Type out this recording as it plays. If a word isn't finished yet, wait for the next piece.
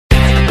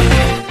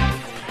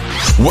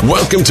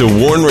Welcome to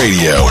Warn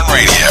Radio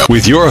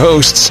with your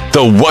hosts,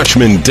 the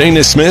Watchman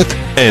Dana Smith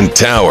and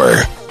Tower.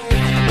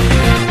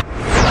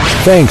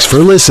 Thanks for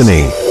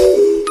listening.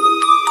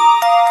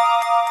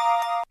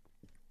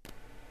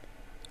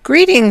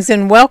 Greetings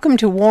and welcome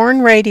to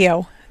Warn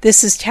Radio.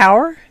 This is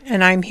Tower,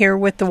 and I'm here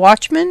with the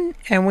Watchman,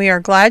 and we are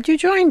glad you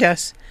joined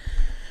us.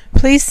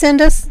 Please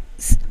send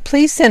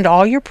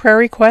all your prayer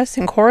requests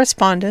and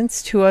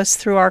correspondence to us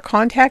through our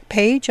contact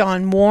page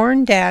on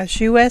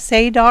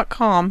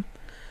warn-usa.com.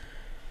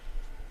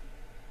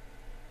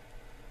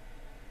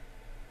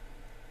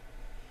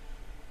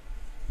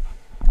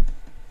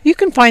 You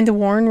can find the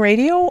Warn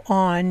Radio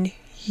on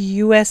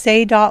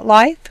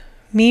usa.life,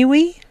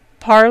 MeWe,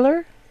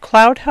 Parler,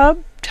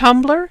 CloudHub,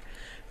 Tumblr,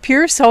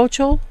 Pure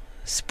Social,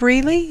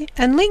 Spreely,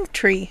 and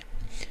Linktree.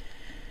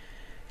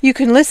 You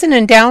can listen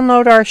and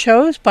download our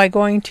shows by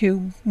going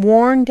to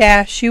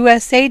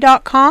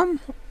warn-usa.com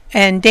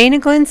and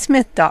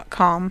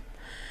danaglensmith.com.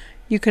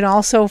 You can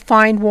also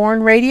find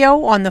Warn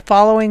Radio on the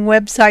following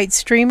website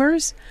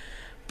streamers: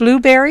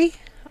 Blueberry,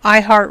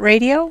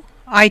 iHeartRadio,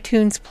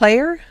 iTunes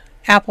Player,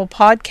 Apple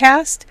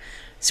Podcast,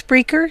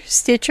 Spreaker,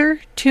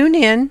 Stitcher,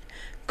 TuneIn,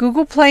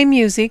 Google Play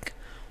Music,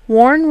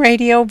 Warn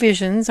Radio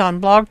Visions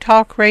on Blog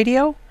Talk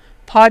Radio,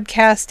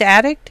 Podcast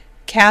Addict,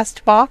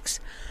 Castbox,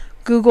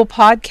 Google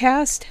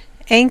Podcast,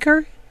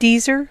 Anchor,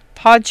 Deezer,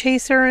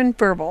 Podchaser, and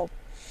Verbal.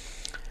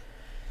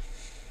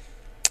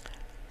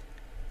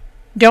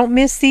 Don't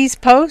miss these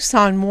posts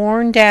on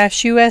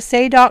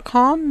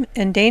warn-usa.com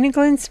and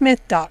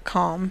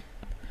danaglensmith.com.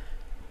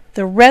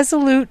 The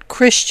Resolute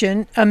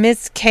Christian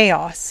amidst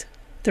chaos.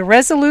 The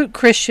Resolute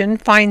Christian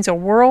finds a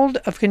world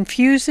of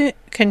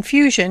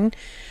confusion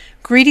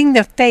greeting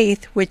the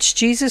faith which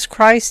Jesus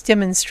Christ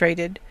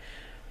demonstrated.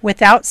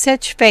 Without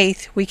such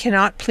faith we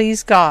cannot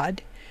please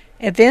God.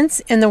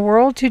 Events in the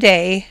world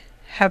today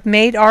have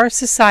made our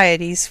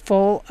societies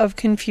full of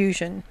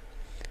confusion.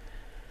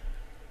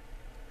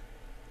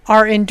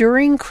 Our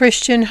enduring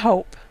Christian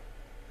hope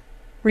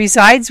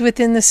resides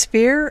within the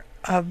sphere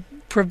of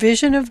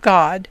provision of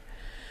God.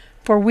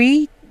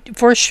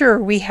 For sure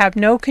we have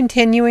no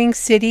continuing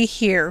city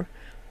here.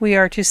 We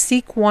are to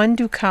seek one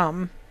to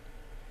come.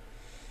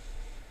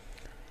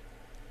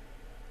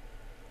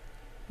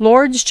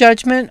 Lord's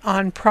Judgment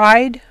on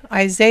Pride,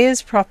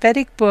 Isaiah's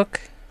Prophetic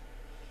Book,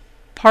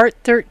 Part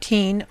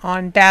 13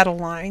 on Battle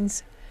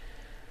Lines.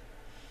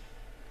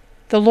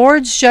 The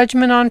Lord's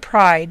Judgment on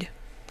Pride.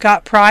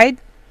 Got pride?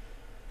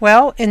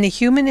 Well, in the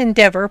human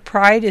endeavor,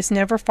 pride is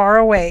never far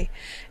away.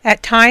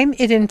 At times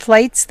it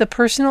inflates the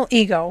personal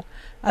ego.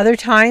 Other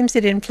times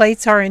it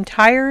inflates an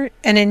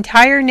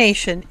entire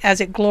nation as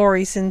it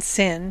glories in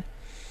sin.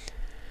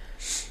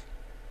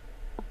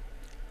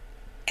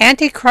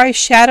 Antichrist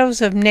Shadows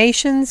of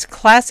Nations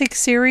Classic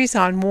Series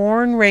on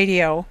Warn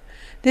Radio.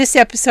 This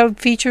episode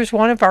features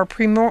one of our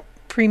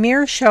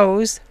premier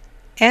shows.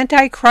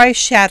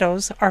 Antichrist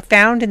shadows are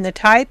found in the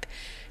type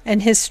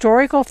and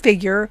historical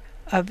figure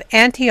of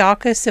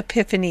Antiochus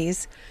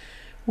Epiphanes.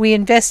 We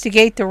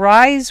investigate the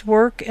rise,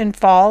 work, and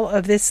fall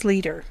of this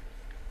leader.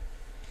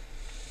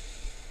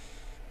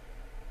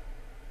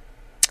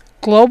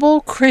 Global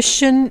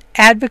Christian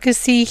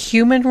Advocacy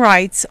Human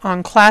Rights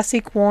on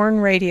Classic Warn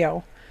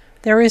Radio.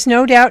 There is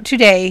no doubt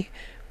today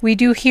we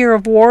do hear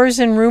of wars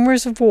and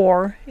rumors of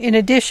war. In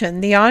addition,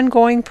 the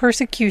ongoing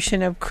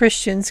persecution of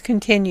Christians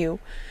continue.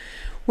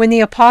 When the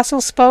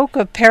apostle spoke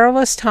of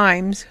perilous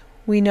times,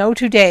 we know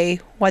today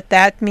what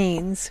that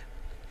means.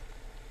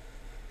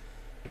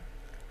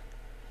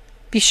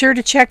 Be sure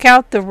to check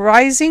out The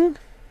Rising.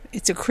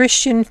 It's a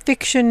Christian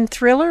fiction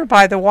thriller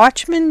by the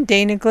Watchman,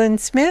 Dana Glenn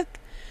Smith.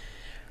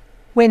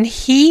 When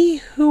he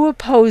who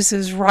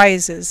opposes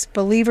rises,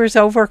 believers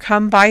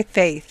overcome by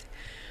faith.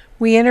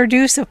 We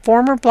introduce a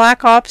former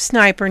Black Ops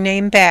sniper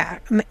named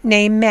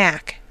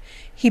Mac.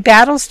 He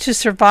battles to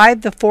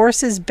survive the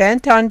forces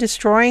bent on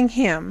destroying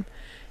him.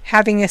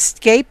 Having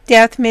escaped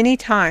death many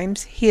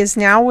times, he is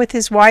now with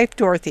his wife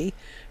Dorothy,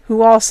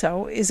 who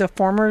also is a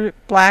former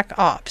Black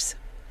Ops.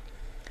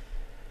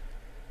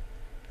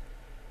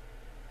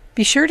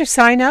 Be sure to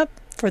sign up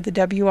for the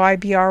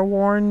WIBR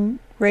Warn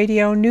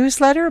Radio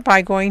newsletter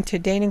by going to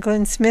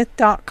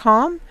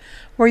danaglensmith.com,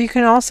 where you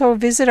can also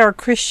visit our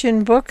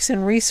Christian books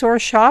and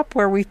resource shop,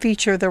 where we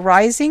feature The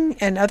Rising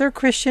and other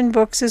Christian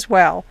books as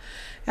well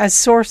as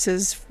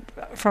sources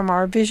from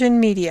our Vision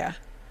Media.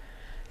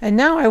 And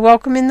now I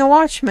welcome in the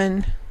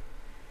Watchman.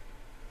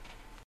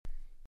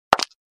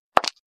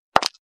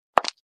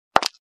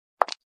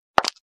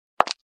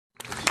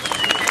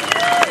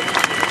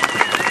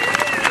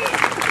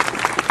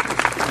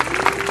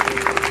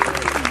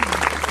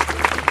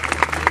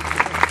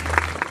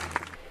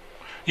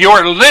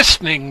 You're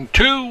listening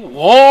to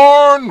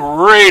Warn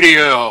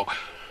Radio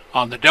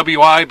on the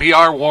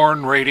WIBR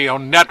Warn Radio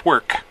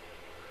Network.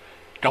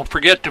 Don't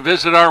forget to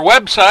visit our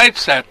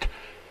websites at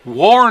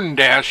warn-usa.com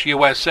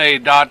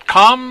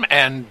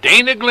and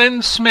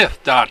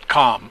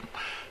danaglensmith.com.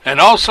 And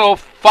also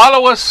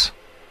follow us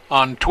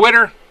on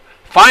Twitter,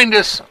 find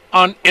us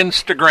on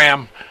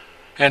Instagram,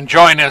 and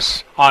join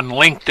us on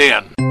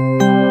LinkedIn.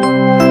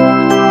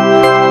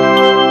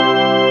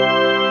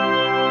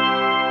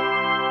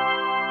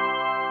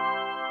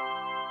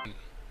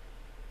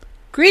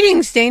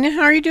 Greetings, Dana.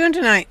 How are you doing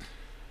tonight?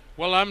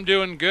 Well, I'm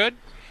doing good.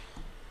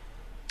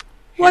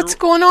 What's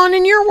going on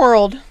in your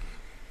world?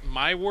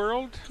 My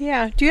world?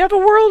 Yeah. Do you have a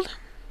world?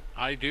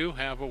 I do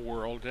have a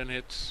world, and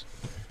it's,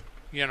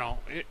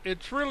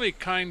 it's really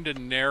kind of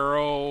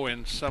narrow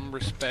in some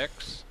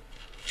respects,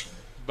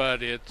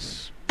 but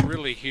it's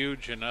really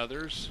huge in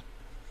others.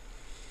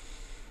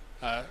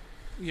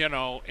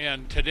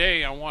 And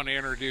today I want to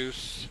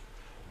introduce,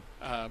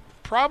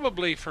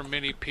 probably for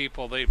many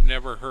people, they've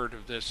never heard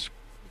of this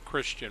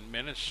Christian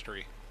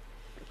ministry.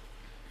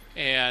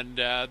 And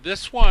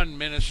this one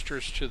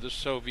ministers to the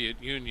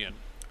Soviet Union.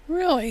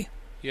 Really?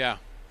 Yeah.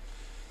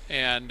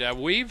 And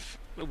we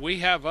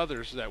have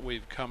others that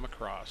we've come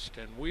across,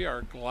 and we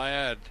are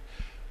glad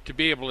to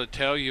be able to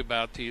tell you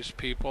about these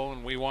people,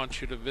 and we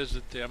want you to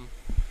visit them.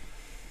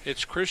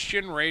 It's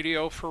Christian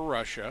Radio for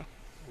Russia,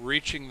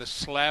 reaching the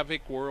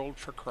Slavic world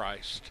for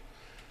Christ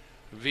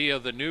via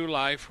the New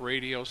Life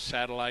Radio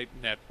Satellite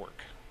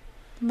Network.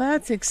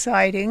 That's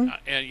exciting.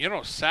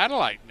 And,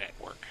 satellite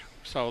network.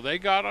 So they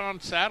got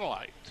on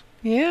satellite.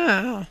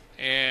 Yeah.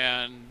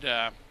 And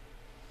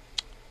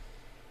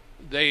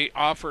they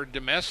offer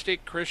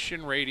domestic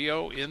Christian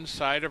radio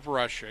inside of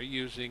Russia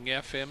using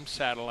FM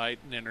satellite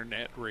and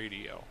internet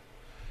radio.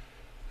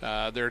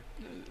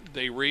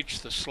 They reach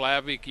the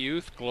Slavic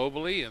youth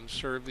globally and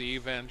serve the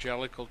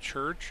evangelical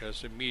church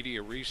as a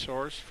media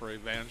resource for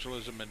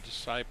evangelism and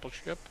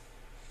discipleship.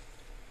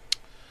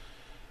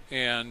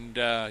 And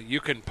you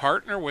can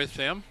partner with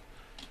them,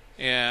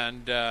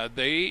 and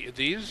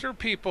these are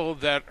people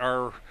that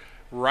are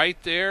right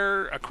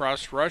there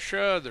across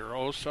Russia. They're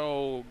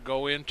also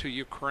go into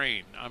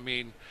Ukraine. I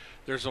mean,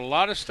 there's a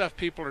lot of stuff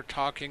people are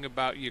talking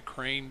about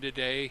Ukraine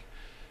today,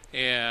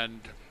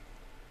 and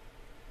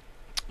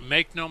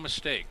make no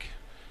mistake,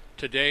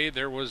 today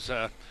there was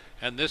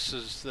and this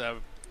is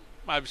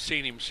I've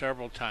seen him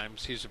several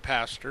times. He's a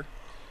pastor.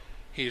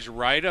 He's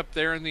right up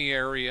there in the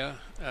area,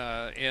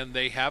 and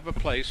they have a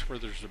place where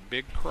there's a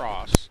big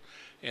cross,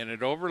 and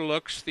it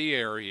overlooks the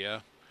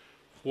area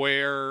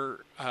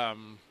where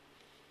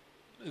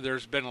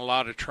there's been a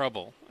lot of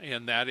trouble,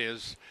 and that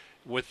is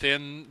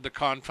within the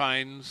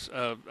confines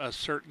of a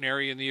certain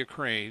area in the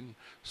Ukraine,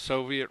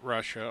 Soviet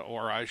Russia,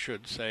 or I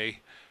should say,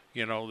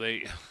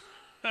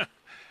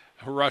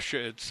 Russia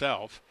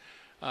itself,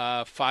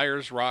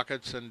 fires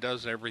rockets and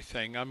does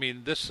everything. I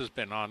mean, this has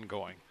been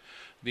ongoing.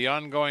 The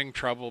ongoing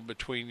trouble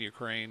between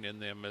Ukraine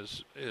and them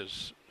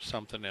is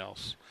something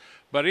else.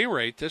 But at any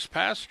rate, this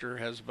pastor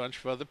has a bunch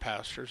of other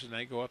pastors, and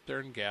they go up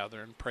there and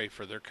gather and pray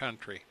for their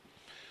country.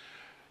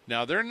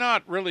 Now, they're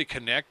not really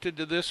connected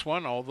to this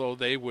one, although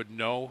they would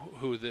know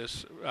who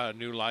this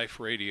New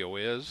Life Radio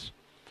is.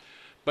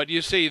 But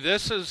you see,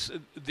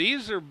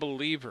 these are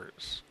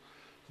believers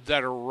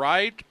that are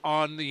right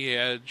on the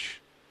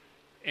edge,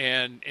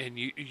 and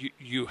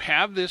you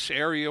have this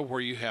area where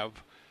you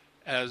have,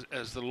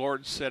 as the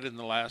Lord said in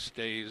the last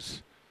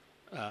days,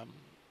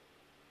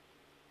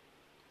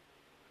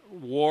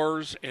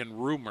 wars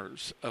and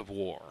rumors of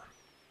war.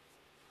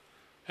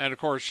 And of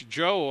course,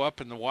 Joe up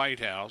in the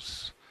White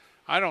House,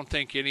 I don't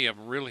think any of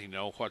them really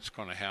know what's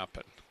going to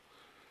happen.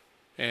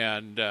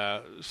 And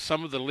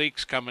some of the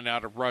leaks coming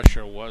out of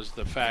Russia was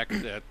the fact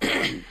that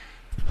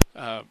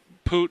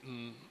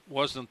Putin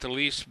wasn't the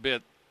least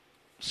bit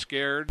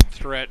scared,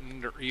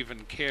 threatened, or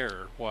even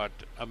care what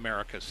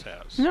America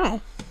says. No.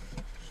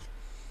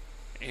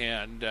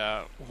 And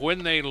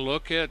when they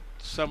look at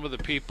some of the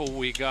people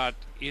we got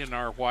in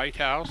our White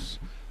House,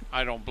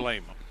 I don't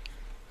blame them.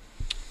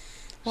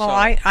 Well,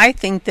 I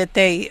think that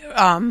they,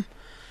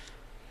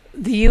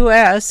 the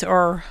U.S.,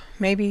 or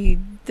maybe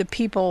the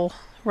people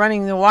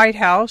running the White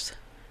House,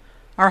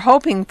 are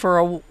hoping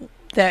for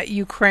that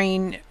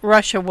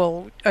Russia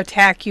will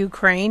attack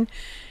Ukraine.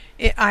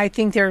 I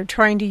think they're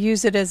trying to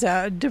use it as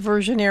a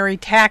diversionary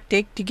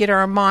tactic to get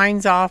our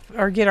minds off,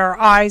 or get our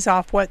eyes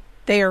off what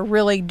they are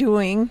really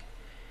doing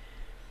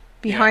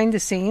behind the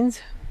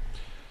scenes.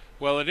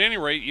 Well, at any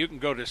rate, you can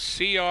go to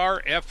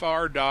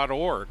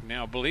crfr.org.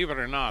 Now, believe it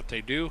or not, they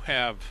do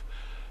have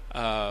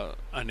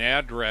an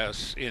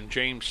address in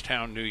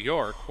Jamestown, New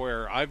York,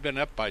 where I've been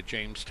up by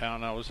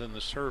Jamestown. I was in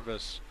the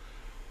service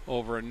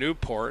over in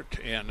Newport,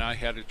 and I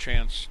had a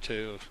chance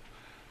to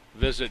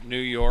visit New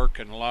York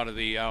and a lot of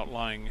the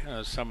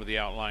some of the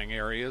outlying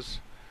areas,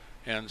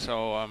 and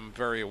so I'm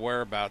very aware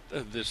about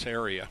this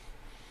area.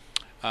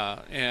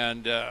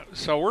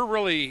 So we're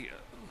really,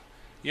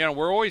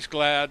 we're always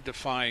glad to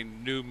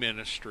find new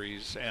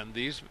ministries, and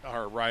these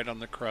are right on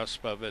the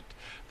cusp of it.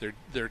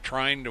 They're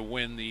trying to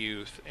win the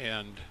youth,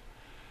 and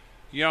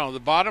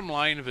the bottom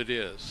line of it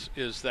is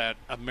that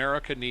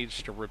America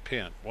needs to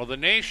repent. Well, the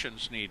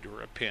nations need to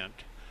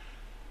repent.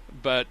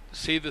 But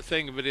see, the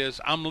thing of it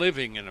is, I'm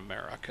living in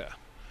America.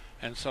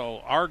 And so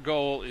our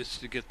goal is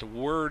to get the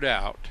word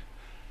out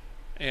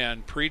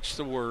and preach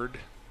the word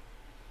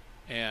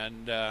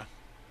and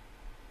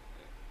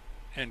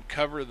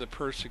cover the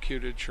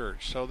persecuted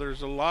church. So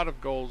there's a lot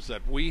of goals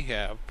that we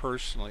have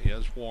personally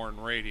as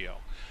Warn Radio.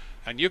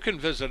 And you can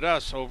visit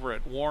us over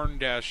at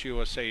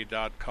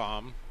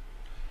warn-usa.com,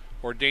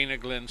 or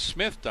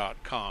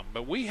DanaGlennSmith.com.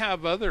 But we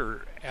have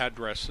other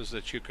addresses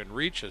that you can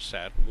reach us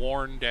at,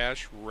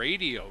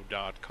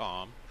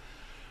 warn-radio.com.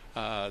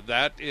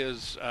 That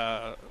is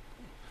a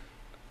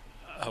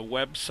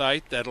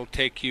website that'll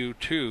take you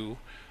to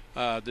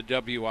the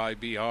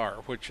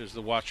WIBR, which is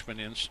the Watchman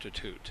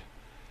Institute.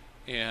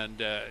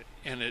 And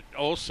it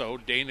also,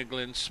 Dana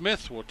Glenn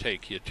Smith will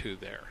take you to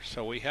there.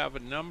 So we have a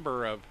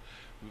number of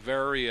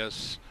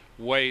various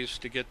ways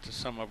to get to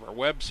some of our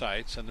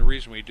websites, and the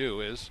reason we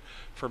do is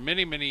for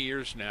many, many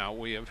years now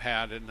we have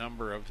had a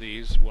number of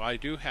these. Well, I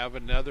do have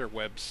another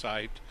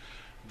website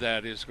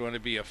that is going to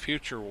be a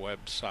future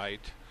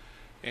website,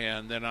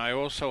 and then I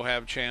also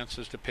have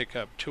chances to pick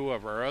up 2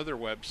 of our other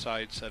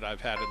websites that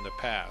I've had in the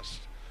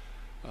past.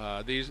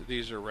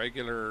 These are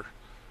regular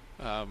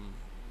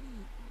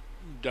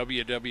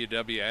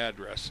www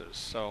addresses.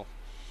 So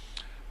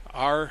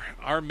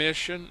our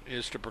mission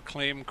is to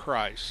proclaim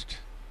Christ,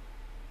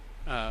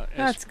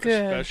 That's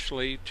good.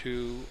 especially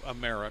to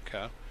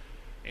America.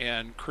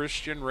 And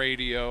Christian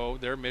Radio,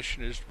 their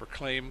mission is to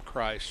proclaim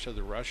Christ to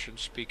the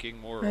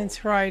Russian-speaking world.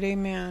 That's right,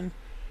 amen.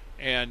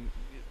 And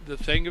the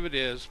thing of it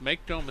is, make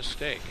no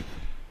mistake,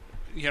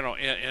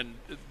 and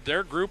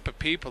their group of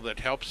people that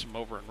helps them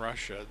over in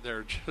Russia,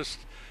 they're just,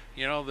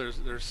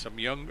 there's some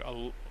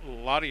a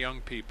lot of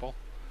young people,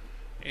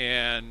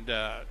 and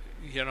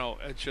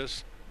it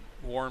just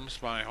warms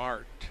my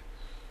heart.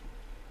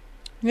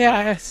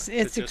 Yeah,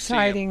 it's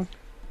exciting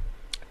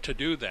to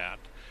do that.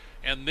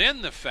 And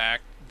then the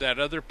fact that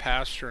other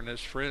pastor and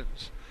his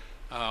friends,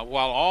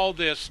 while all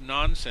this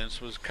nonsense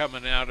was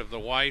coming out of the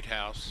White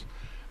House,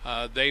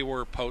 they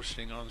were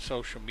posting on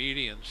social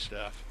media and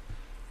stuff.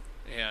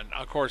 And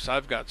of course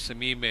I've got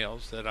some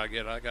emails that I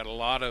get. I got a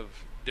lot of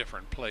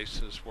different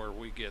places where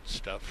we get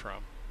stuff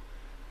from.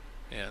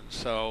 And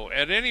so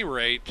at any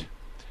rate,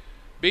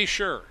 be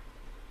sure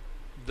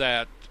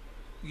that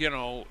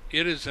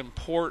it is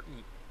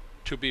important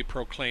to be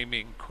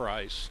proclaiming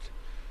Christ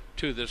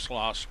to this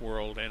lost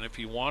world. And if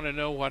you want to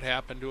know what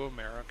happened to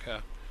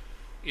America,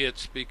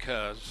 it's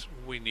because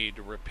we need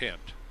to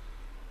repent.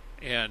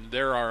 And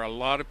there are a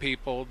lot of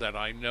people that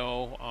I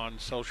know on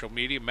social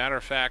media. Matter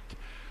of fact,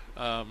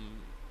 I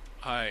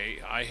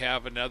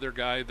have another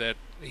guy that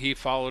he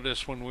followed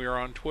us when we were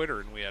on Twitter,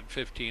 and we had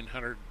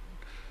 1,500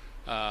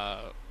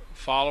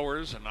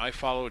 followers, and I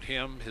followed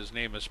him. His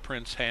name is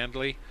Prince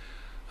Handley,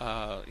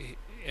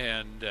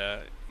 and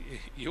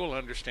you'll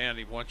understand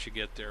him once you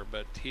get there.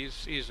 But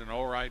he's an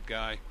all right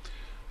guy,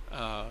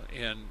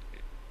 and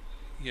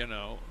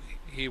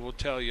he will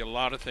tell you a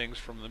lot of things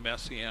from the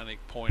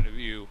Messianic point of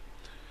view.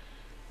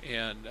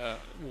 And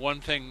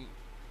one thing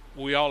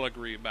we all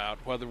agree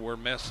about, whether we're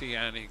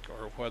Messianic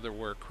or whether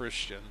we're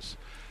Christians,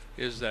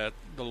 is that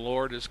the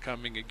Lord is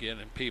coming again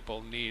and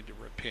people need to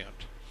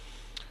repent.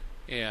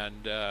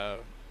 And,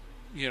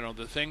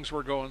 the things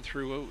we're going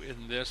through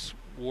in this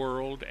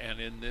world and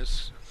in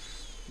this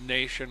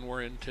nation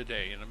we're in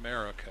today, in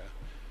America,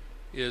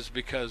 is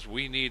because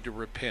we need to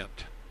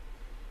repent.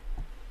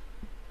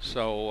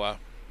 So,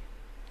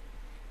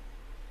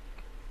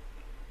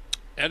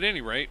 at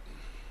any rate,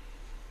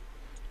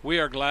 we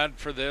are glad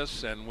for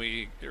this, and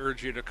we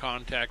urge you to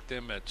contact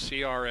them at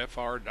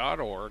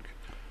crfr.org,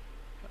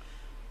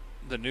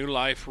 the New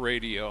Life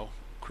Radio,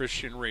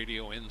 Christian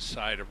radio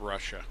inside of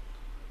Russia.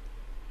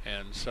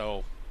 And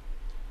so,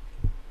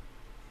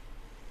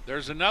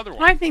 there's another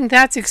one. I think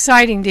that's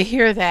exciting to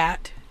hear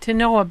that, to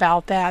know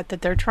about that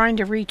they're trying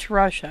to reach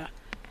Russia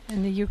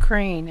and the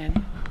Ukraine.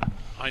 And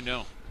I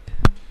know.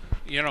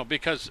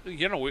 Because,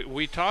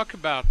 we talk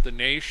about the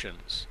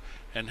nations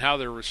and how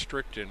they're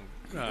restricting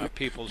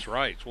people's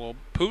rights. Well,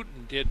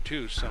 Putin did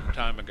too some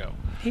time ago.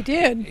 He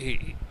did.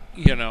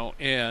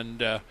 And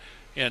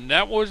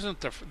that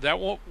wasn't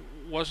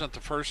the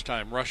first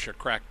time Russia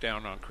cracked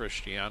down on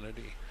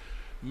Christianity.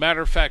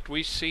 Matter of fact,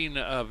 we seen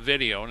a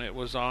video, and it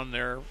was on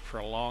there for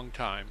a long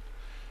time,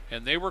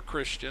 and they were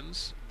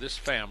Christians, this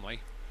family,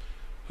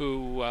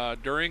 who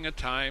during a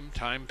time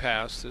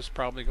past, this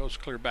probably goes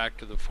clear back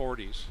to the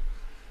 40s,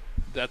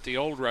 that the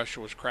old Russia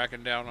was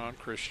cracking down on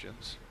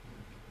Christians.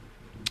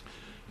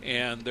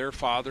 And their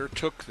father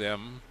took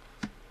them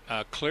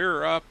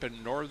clear up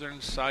in northern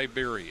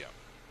Siberia.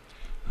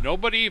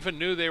 Nobody even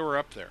knew they were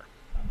up there.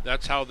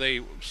 That's how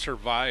they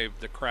survived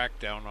the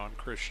crackdown on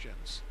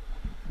Christians.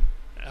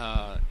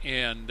 Now,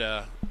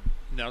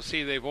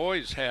 see, they've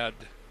always had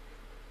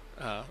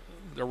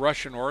the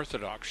Russian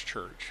Orthodox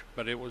Church,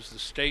 but it was the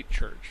state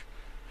church.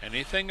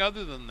 Anything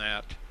other than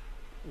that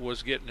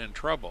was getting in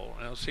trouble.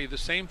 Now, see, the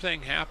same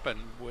thing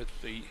happened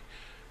with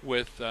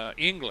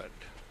England,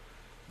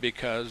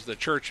 because the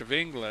Church of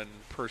England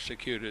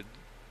persecuted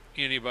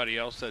anybody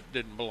else that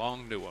didn't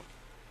belong to them.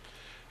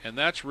 And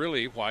that's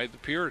really why the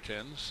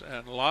Puritans,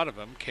 and a lot of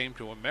them, came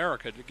to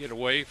America to get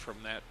away from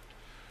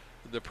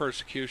the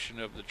persecution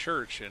of the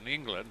church in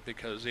England,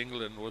 because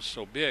England was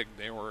so big,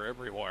 they were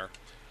everywhere.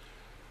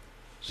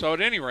 So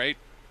at any rate,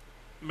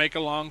 make a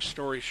long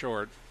story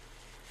short,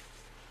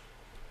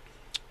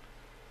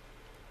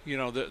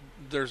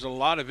 there's a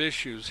lot of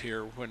issues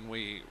here when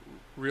we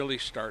really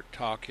start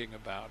talking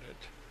about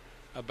it,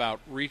 about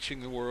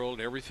reaching the world,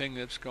 everything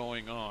that's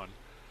going on.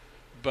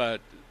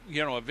 But,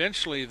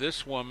 eventually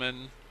this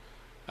woman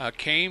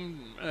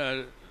came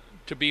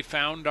to be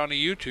found on a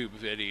YouTube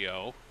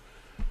video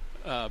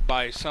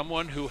by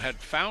someone who had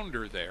found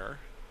her there.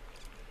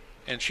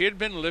 And she had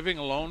been living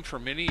alone for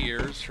many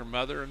years. Her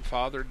mother and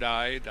father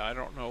died. I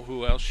don't know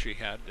who else she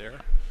had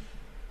there.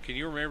 Can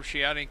you remember if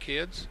she had any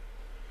kids?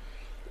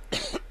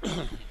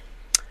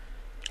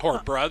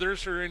 Or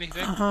brothers or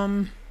anything?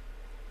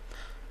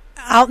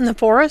 Out in the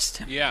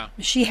forest? Yeah.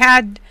 She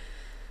had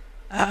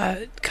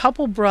a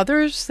couple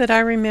brothers that I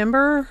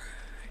remember,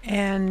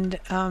 and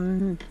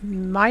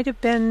might have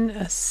been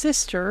a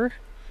sister.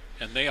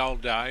 And they all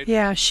died?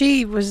 Yeah,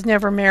 she was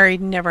never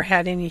married and never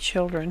had any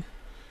children.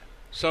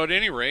 So at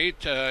any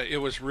rate, it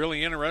was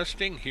really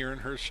interesting hearing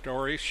her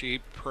story. She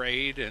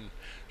prayed and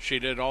she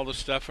did all the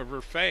stuff of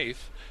her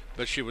faith,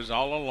 but she was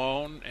all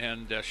alone,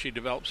 and she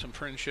developed some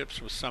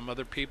friendships with some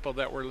other people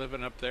that were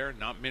living up there,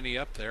 not many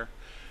up there.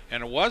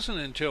 And it wasn't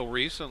until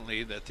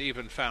recently that they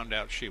even found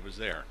out she was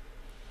there.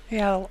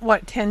 Yeah,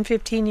 10,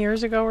 15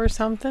 years ago or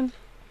something?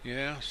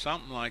 Yeah,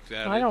 something like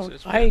that. I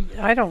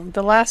don't.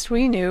 The last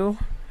we knew,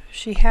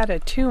 she had a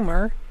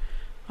tumor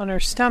on her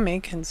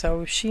stomach, and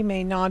so she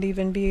may not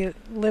even be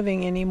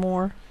living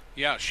anymore.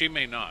 Yeah, she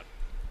may not.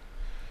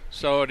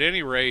 So at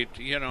any rate,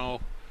 you'll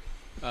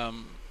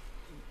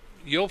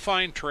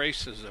find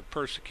traces of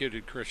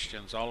persecuted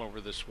Christians all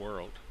over this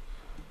world.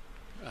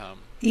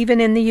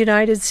 Even in the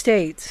United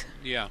States.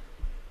 Yeah.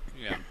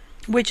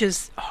 Which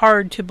is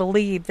hard to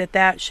believe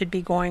that should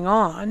be going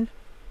on.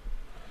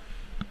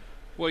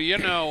 Well, you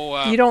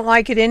don't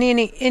like it in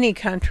any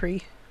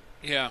country.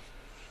 Yeah.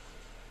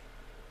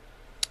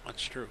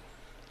 That's true.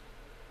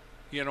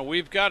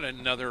 We've got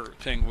another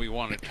thing we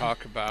want to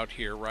talk about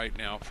here right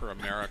now for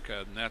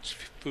America, and that's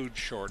food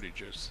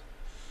shortages.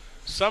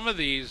 Some of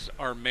these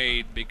are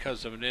made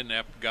because of an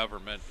inept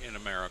government in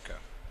America.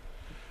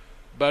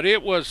 But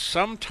it was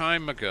some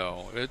time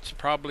ago, it's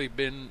probably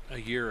been a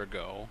year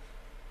ago,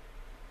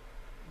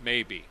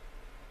 maybe,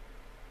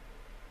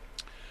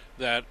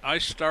 that I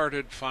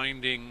started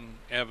finding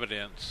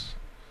evidence,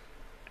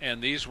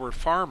 and these were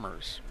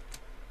farmers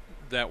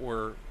that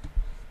were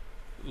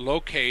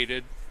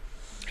located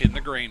in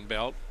the grain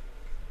belt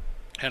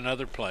and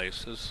other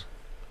places,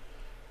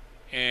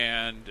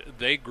 and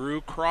they grew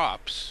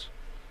crops,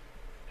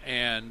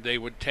 and they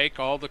would take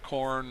all the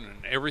corn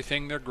and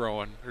everything they're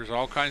growing, there's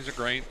all kinds of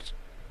grains,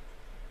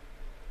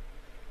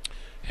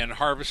 and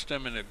harvest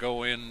them and to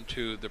go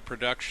into the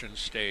production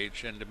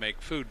stage and to make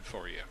food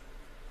for you.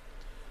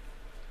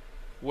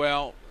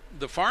 Well,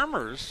 the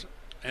farmers,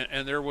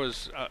 and there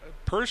was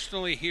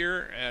personally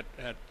here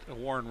at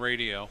Warren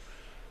Radio,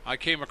 I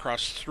came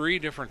across 3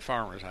 different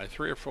farmers,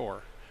 3 or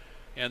 4,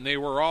 and they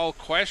were all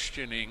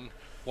questioning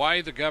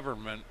why the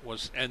government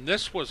was, and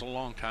this was a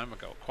long time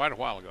ago, quite a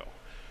while ago,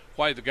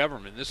 why the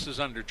government, this is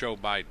under Joe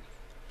Biden,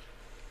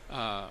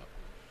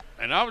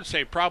 and I would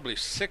say probably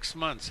 6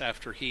 months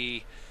after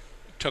he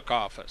took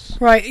office.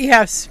 Right,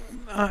 yes,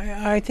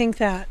 I think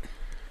that.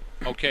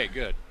 Okay,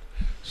 good.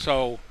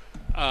 So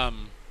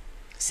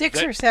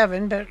 6 or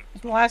 7, but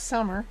last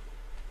summer.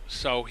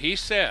 So he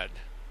said,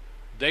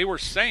 they were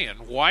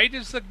saying, why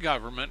does the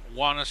government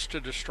want us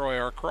to destroy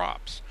our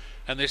crops?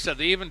 And they said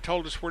they even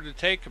told us where to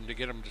take them to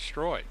get them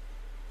destroyed.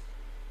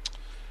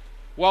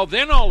 Well,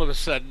 then all of a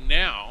sudden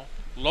now,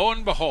 lo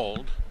and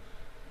behold,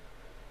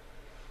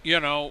 we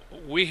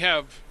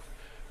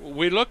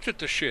looked at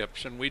the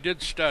ships and we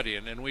did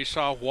studying, and we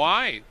saw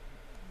why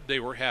they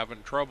were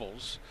having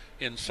troubles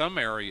in some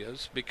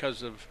areas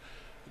because of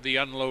the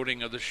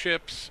unloading of the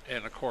ships.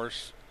 And of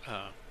course,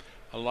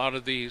 a lot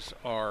of these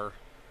are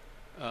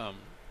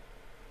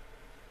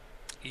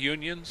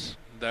unions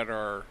that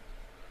are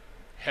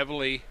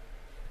heavily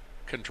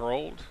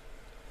controlled,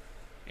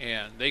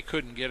 and they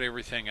couldn't get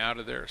everything out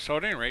of there. So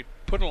at any rate,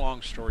 put a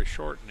long story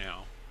short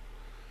now,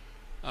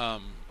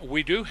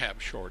 we do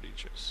have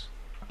shortages,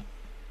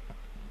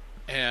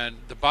 and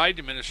the Biden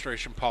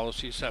administration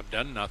policies have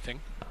done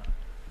nothing.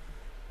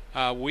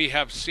 We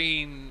have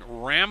seen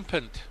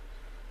rampant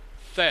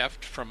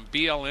theft from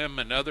BLM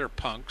and other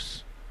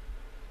punks.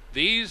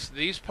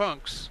 These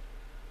punks,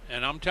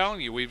 and I'm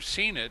telling you, we've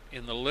seen it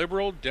in the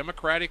liberal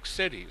democratic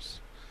cities,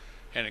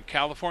 and in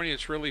California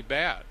it's really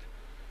bad.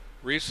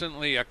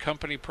 Recently, a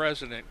company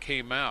president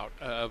came out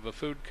of a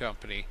food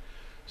company,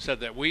 said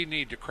that we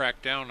need to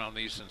crack down on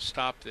these and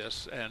stop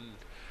this, and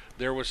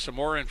there was some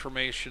more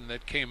information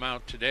that came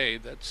out today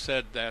that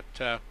said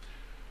that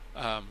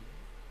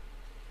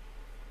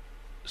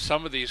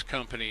some of these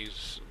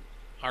companies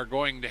are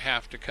going to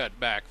have to cut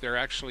back. They're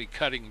actually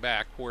cutting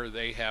back where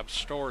they have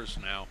stores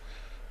now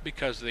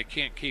because they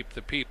can't keep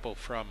the people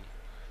from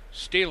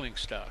stealing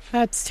stuff.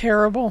 That's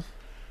terrible.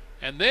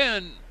 And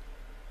then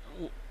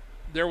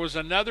there was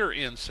another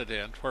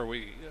incident where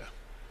we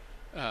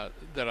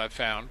that I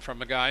found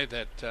from a guy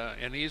that,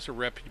 and he's a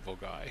reputable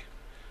guy.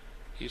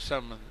 He's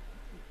someone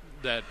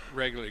that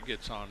regularly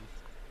gets on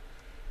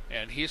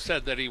And he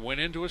said that he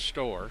went into a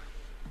store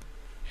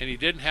and he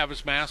didn't have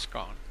his mask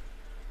on.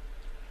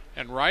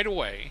 And right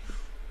away,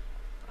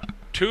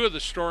 2 of the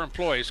store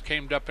employees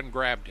came up and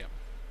grabbed him.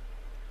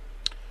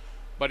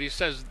 But he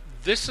says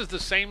this is the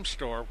same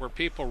store where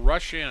people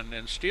rush in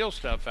and steal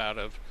stuff out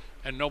of,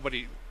 and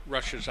nobody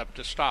rushes up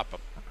to stop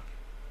them.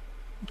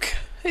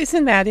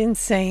 Isn't that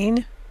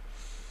insane?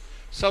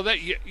 So that,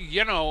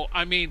 you know,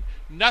 I mean,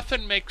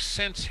 nothing makes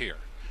sense here,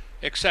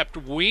 except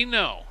we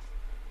know,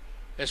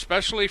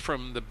 especially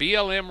from the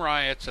BLM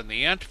riots and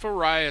the Antifa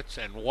riots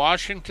and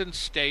Washington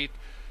State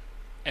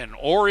and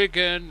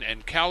Oregon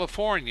and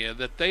California,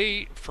 that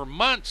they, for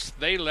months,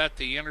 they let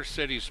the inner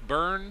cities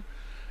burn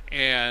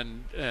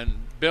and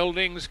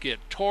buildings get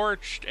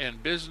torched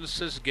and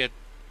businesses get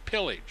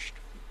pillaged.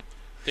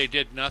 They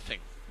did nothing.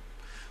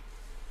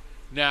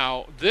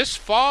 Now, this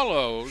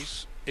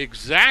follows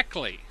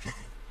exactly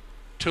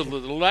to the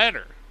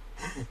letter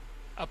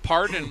a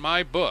part in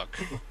my book,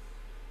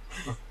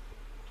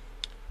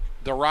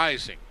 The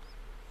Rising.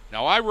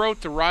 Now, I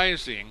wrote The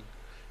Rising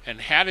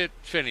and had it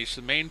finished,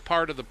 the main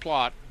part of the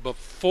plot,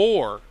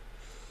 before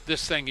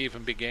this thing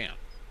even began.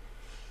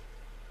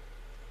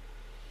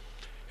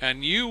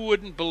 And you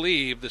wouldn't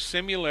believe the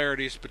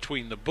similarities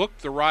between the book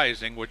The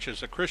Rising, which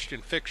is a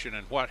Christian fiction,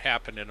 and what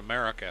happened in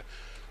America.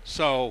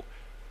 So,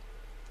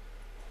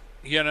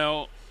 you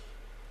know,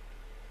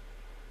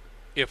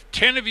 if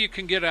 10 of you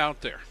can get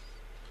out there,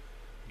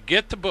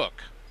 get the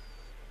book,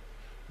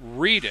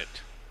 read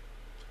it,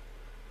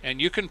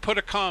 and you can put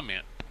a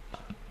comment.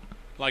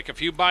 Like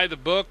if you buy the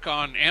book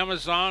on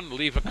Amazon,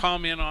 leave a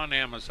comment on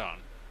Amazon.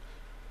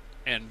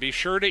 And be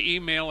sure to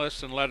email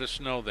us and let us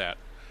know that.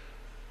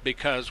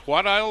 Because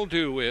what I'll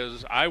do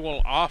is I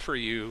will offer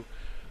you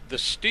the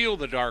Steal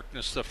the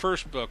Darkness, the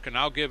first book, and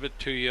I'll give it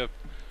to you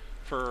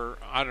for,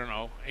 I don't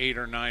know, $8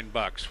 or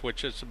 $9,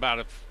 which is about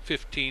a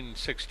 $15,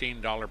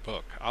 $16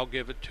 book. I'll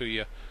give it to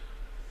you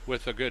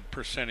with a good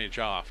percentage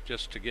off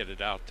just to get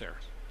it out there.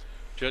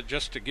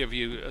 Just to give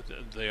you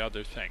the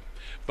other thing.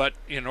 But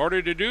in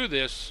order to do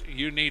this,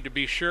 you need to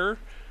be sure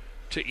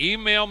to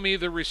email me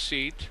the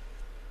receipt,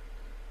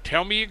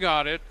 tell me you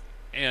got it,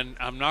 and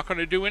I'm not going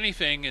to do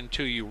anything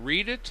until you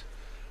read it,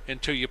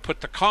 until you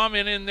put the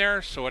comment in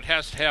there. So it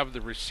has to have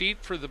the receipt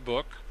for the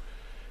book,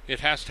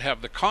 it has to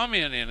have the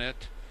comment in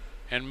it,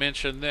 and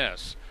mention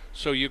this.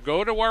 So you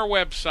go to our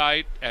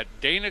website at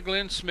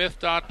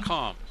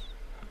DanaGlennSmith.com.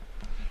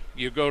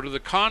 You go to the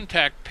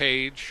contact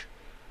page,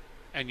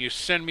 and you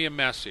send me a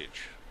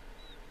message.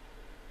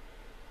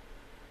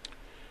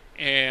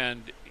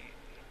 And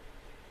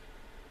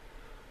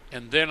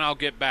then I'll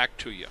get back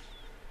to you.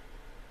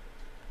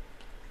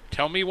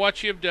 Tell me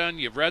what you've done.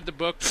 You've read the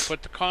book, you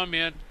put the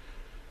comment,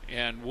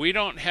 and we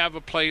don't have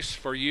a place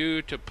for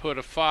you to put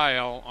a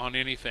file on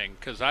anything,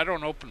 because I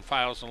don't open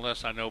files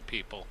unless I know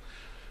people.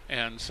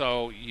 And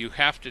so you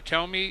have to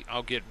tell me.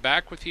 I'll get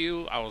back with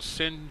you.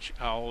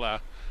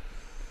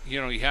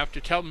 You have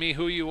to tell me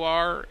who you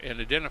are and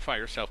identify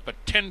yourself. But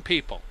 10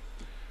 people,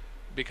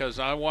 because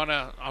I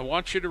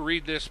want you to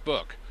read this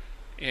book,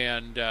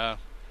 and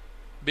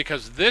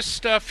because this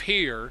stuff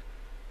here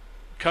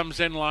comes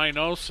in line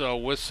also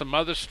with some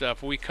other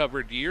stuff we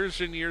covered years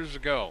and years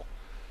ago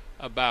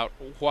about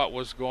what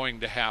was going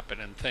to happen,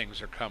 and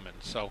things are coming.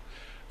 So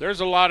there's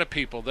a lot of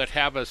people that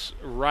have us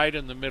right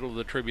in the middle of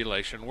the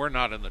tribulation. We're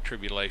not in the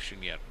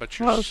tribulation yet, but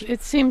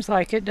it seems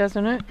like it,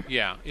 doesn't it?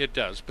 Yeah, it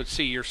does. But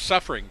see, you're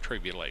suffering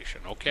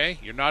tribulation, okay?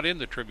 You're not in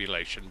the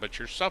tribulation, but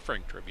you're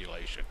suffering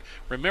tribulation.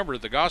 Remember,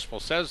 the gospel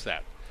says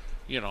that.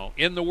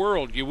 In the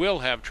world you will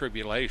have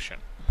tribulation,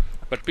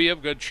 but be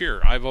of good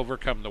cheer. I've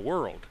overcome the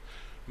world.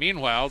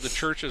 Meanwhile, the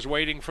church is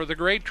waiting for the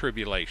Great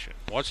Tribulation.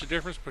 What's the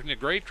difference between the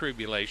Great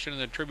Tribulation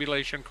and the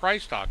tribulation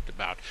Christ talked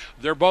about?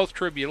 They're both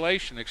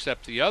tribulation,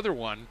 except the other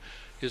one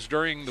is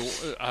during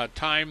the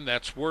time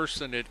that's worse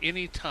than at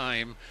any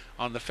time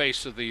on the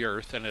face of the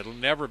earth, and it'll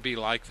never be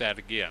like that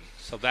again.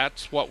 So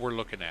that's what we're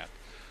looking at.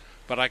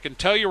 But I can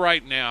tell you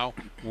right now,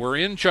 we're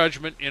in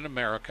judgment in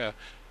America,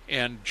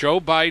 and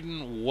Joe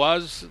Biden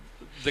was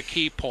the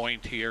key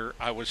point here.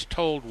 I was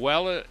told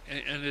well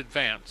in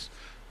advance.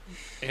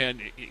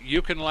 And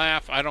you can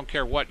laugh, I don't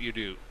care what you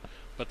do.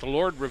 But the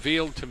Lord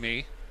revealed to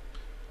me,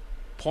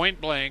 point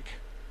blank,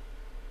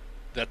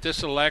 that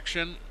this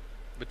election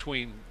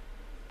between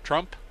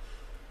Trump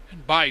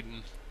and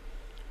Biden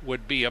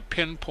would be a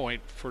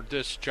pinpoint for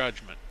this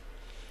judgment.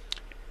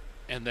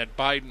 And that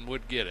Biden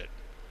would get it.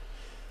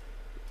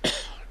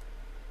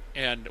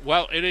 And,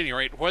 well, at any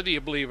rate, whether you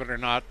believe it or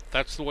not,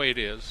 that's the way it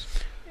is.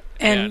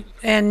 And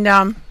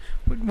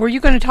were you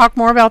going to talk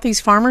more about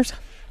these farmers?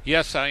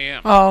 Yes, I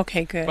am. Oh,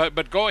 okay, good.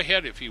 But go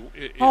ahead if you...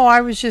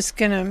 I was just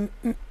going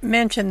to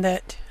mention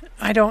that,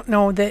 I don't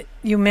know that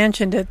you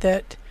mentioned it,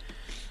 that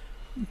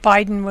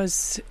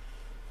Biden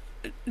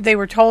they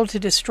were told to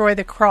destroy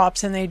the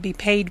crops and they'd be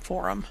paid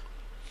for them.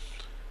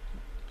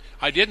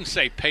 I didn't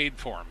say paid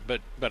for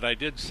them, but I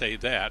did say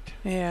that.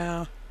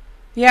 Yeah.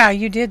 Yeah,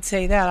 you did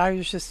say that. I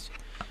was just...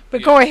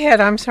 But go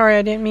ahead. I'm sorry,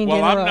 I didn't mean to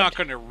interrupt. Well, I'm not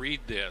going to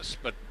read this,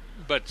 but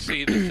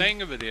see, the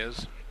thing of it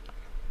is...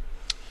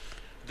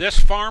 this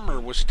farmer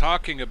was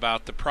talking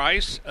about the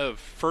price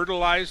of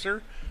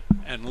fertilizer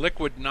and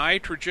liquid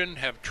nitrogen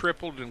have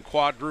tripled and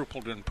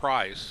quadrupled in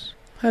price.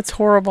 That's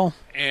horrible.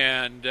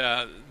 And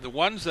the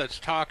ones that's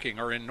talking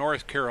are in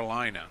North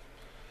Carolina.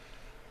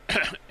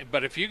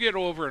 But if you get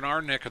over in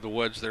our neck of the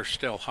woods, they're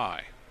still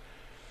high.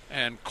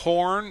 And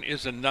corn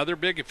is another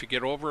big. If you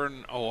get over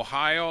in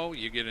Ohio,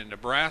 you get in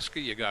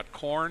Nebraska, you got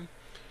corn.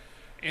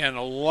 And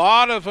a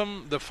lot of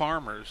them, the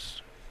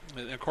farmers,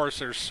 and of course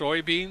there's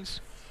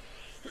soybeans.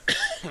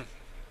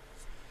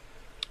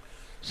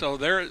 So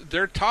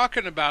they're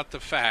talking about the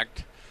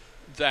fact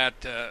that,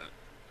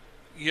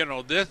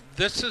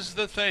 this is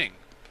the thing.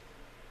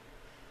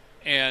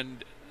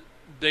 And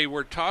they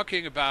were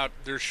talking about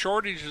there's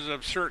shortages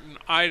of certain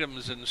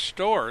items in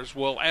stores.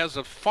 Well, as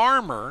a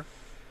farmer,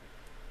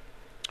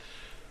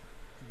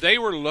 they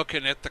were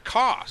looking at the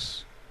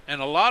costs. And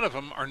a lot of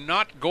them are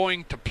not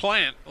going to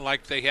plant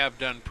like they have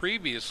done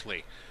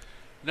previously.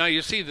 Now,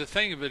 you see, the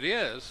thing of it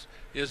is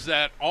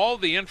that all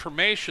the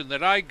information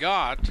that I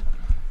got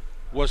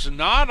was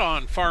not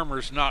on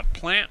farmers not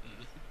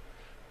planting,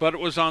 but it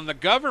was on the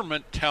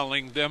government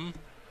telling them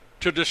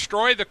to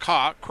destroy the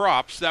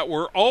crops that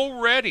were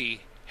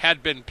already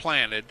had been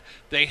planted,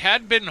 they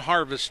had been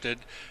harvested,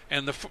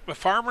 and the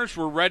farmers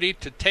were ready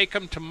to take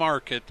them to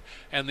market,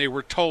 and they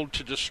were told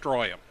to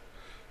destroy them.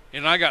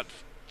 And I got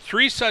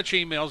 3 such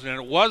emails, and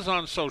it was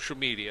on social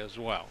media as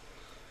well.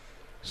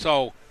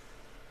 So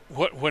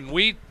when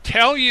we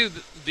tell you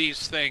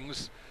these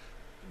things,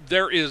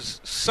 there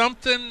is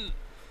something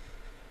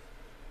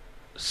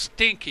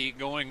stinky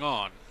going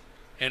on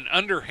and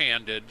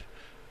underhanded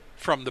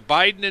from the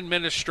Biden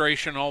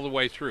administration all the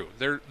way through.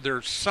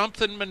 There's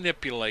something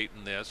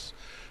manipulating this.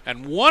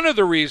 And one of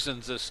the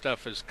reasons this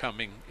stuff is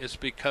coming is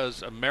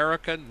because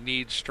America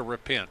needs to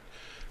repent.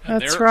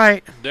 And That's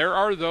right. There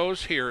are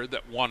those here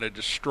that want to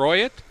destroy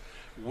it.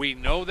 We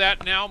know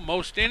that now.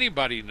 Most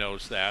anybody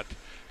knows that.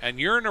 And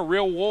you're in a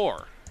real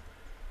war.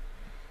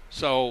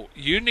 So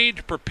you need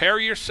to prepare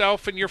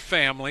yourself and your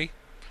family.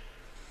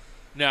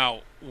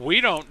 Now,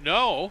 we don't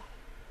know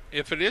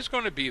if it is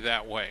going to be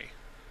that way.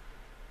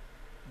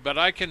 But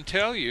I can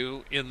tell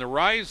you, in the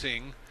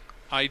Rising,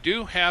 I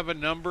do have a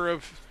number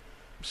of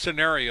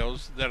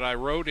scenarios that I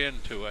wrote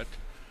into it.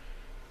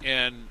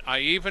 And I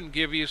even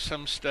give you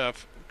some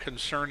stuff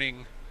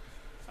concerning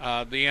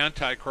the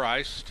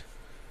Antichrist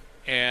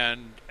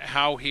and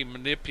how he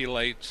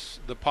manipulates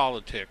the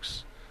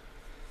politics.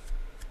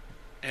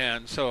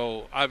 And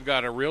so I've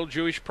got a real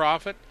Jewish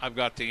prophet. I've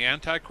got the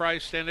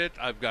Antichrist in it.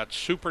 I've got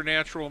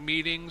supernatural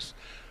meetings.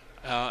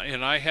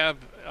 And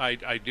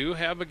I do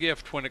have a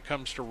gift when it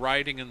comes to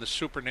writing in the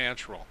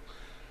supernatural.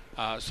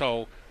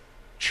 So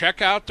check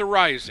out The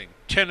Rising,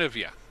 10 of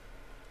you.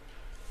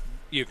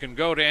 You can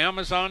go to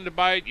Amazon to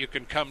buy it. You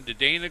can come to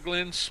Dana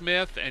Glenn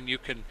Smith, and you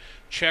can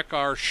check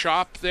our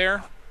shop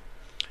there.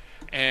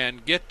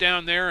 And get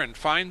down there and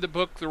find the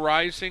book, The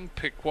Rising.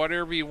 Pick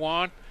whatever you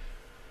want.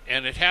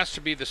 And it has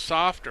to be the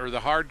soft or the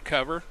hard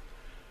cover.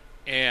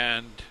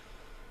 And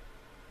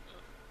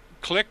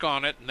click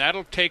on it, and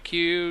that'll take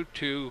you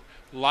to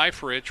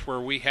Life Rich, where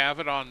we have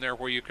it on there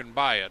where you can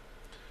buy it,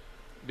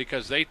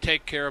 because they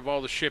take care of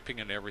all the shipping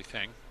and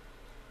everything.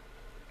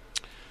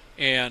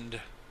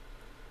 And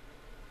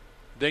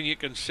then you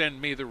can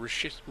send me the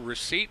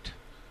receipt,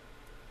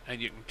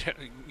 and you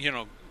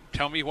can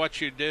tell me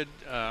what you did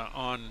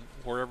on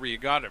wherever you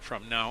got it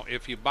from. Now,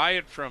 if you buy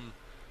it from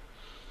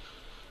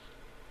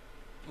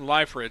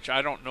Life Rich,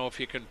 I don't know if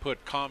you can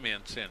put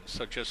comments in,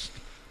 so just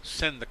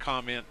send the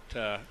comment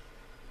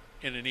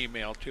in an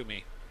email to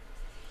me.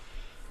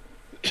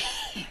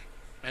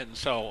 And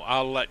so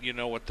I'll let you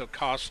know what the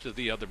cost of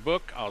the other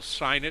book. I'll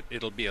sign it.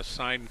 It'll be a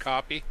signed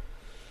copy.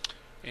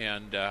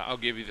 And I'll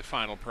give you the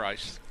final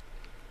price.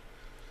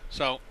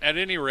 So at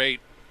any rate,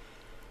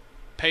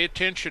 pay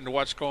attention to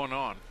what's going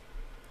on.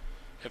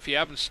 If you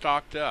haven't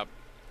stocked up.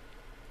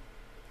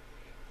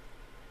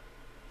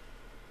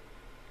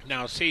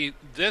 Now see,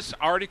 this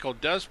article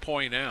does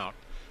point out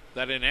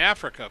that in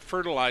Africa,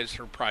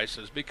 fertilizer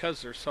prices,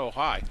 because they're so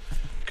high,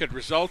 could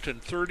result in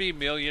 30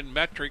 million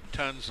metric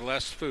tons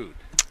less food.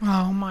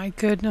 Oh my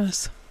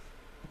goodness.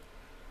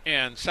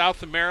 And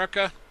South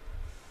America,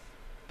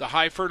 the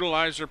high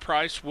fertilizer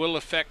price will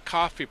affect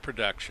coffee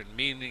production,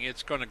 meaning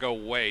it's going to go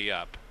way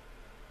up.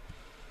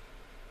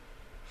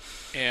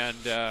 And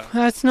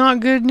that's not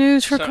good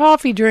news for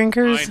coffee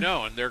drinkers. I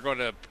know, and they're going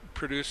to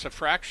produce a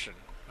fraction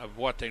of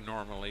what they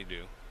normally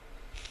do.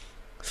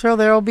 So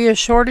there will be a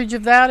shortage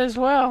of that as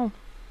well.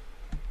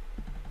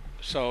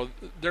 So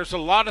there's a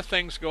lot of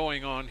things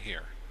going on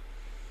here.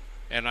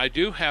 And I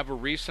do have a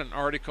recent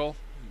article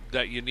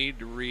that you need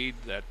to read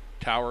that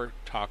Tower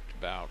talked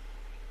about.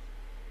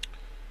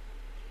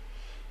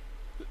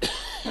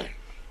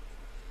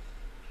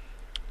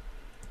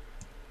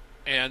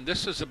 And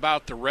this is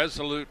about the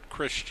resolute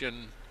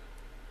Christian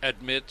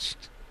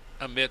amidst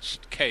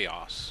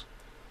chaos.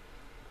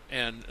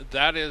 And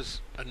that is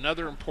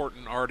another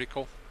important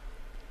article.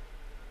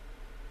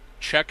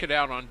 Check it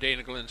out on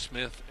Dana Glenn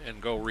Smith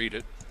and go read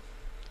it.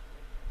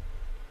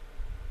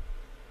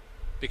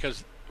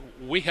 Because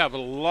we have a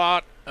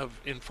lot of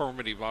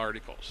informative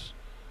articles.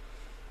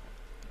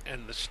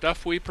 And the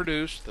stuff we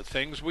produce, the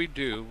things we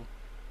do,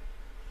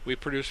 we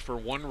produce for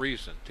one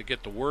reason, to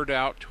get the word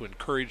out, to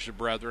encourage the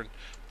brethren,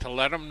 to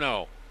let them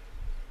know.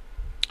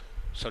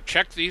 So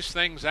check these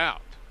things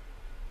out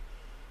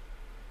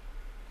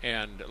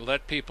and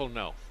let people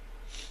know.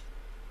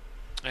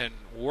 And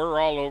we're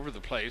all over the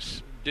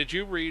place. Did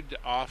you read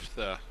off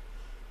the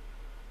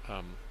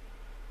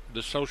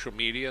social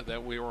media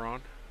that we were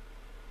on?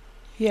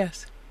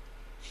 Yes.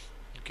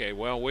 Okay,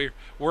 well, we're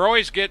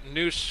always getting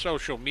new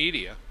social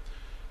media.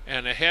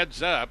 And a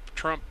heads up,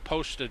 Trump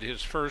posted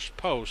his first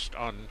post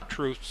on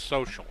Truth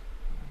Social.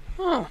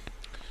 Oh.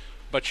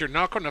 But you're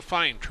not going to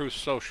find Truth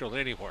Social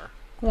anywhere.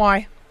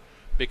 Why?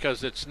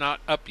 Because it's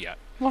not up yet.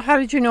 Well, how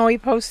did you know he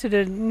posted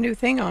a new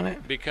thing on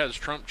it? Because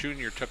Trump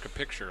Jr. took a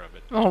picture of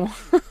it. Oh.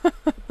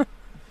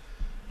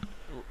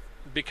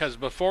 Because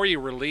before you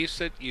release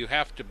it, you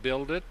have to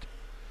build it.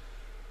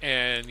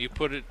 And you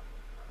put it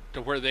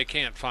to where they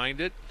can't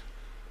find it.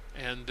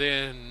 And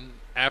then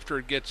after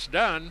it gets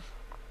done,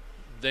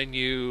 then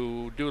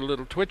you do a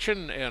little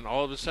twitching, and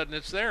all of a sudden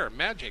it's there.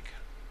 Magic.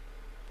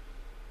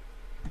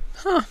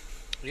 Huh.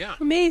 Yeah.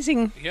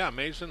 Amazing. Yeah,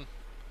 amazing.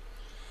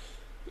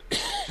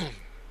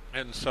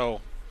 And so,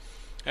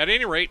 at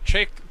any rate,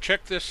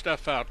 check this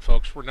stuff out,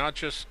 folks. We're not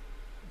just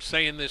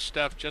saying this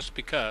stuff just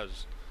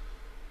because.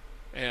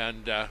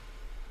 And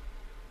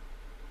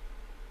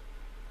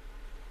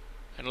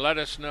let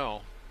us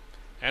know.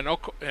 And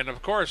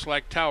of course,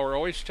 like Tower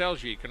always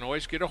tells you can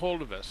always get a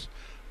hold of us.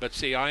 But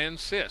see, I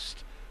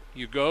insist.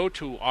 You go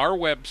to our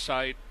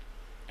website,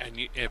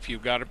 and if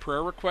you've got a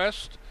prayer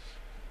request,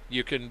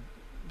 you can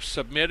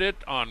submit it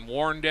on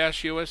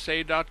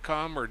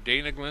warn-usa.com or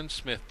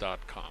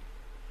danaglennsmith.com.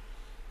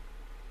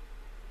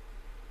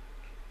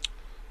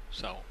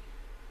 So,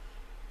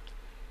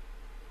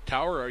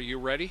 Tower, are you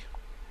ready?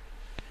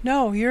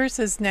 No, yours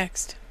is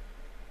next.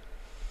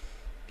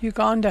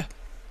 Uganda.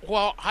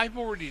 Well, I've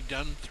already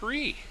done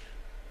 3.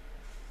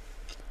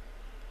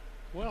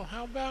 Well,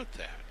 how about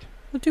that?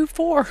 We'll do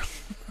 4.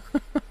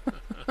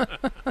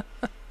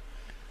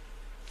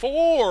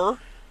 4?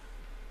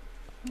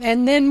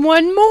 And then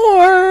one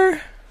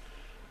more.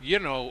 You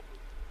know,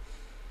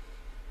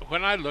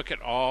 when I look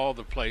at all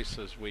the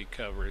places we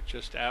cover, it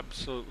just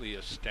absolutely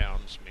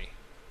astounds me.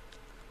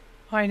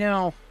 I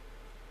know.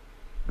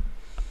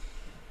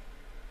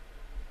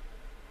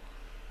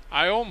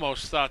 I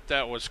almost thought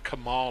that was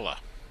Kamala.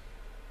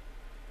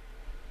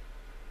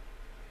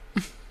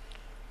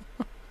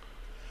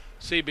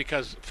 See,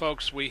 because,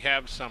 folks, we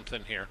have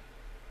something here.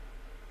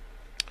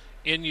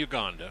 In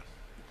Uganda,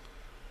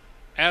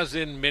 as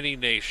in many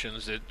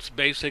nations, it's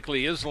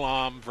basically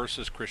Islam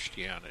versus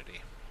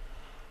Christianity.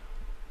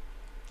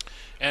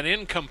 And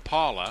in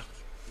Kampala,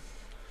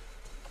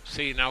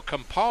 see, now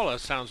Kampala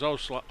sounds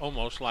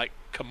almost like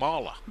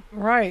Kamala.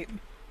 Right.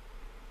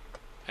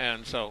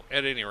 And so,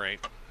 at any rate,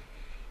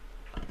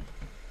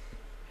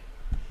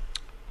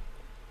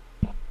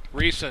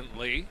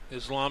 recently,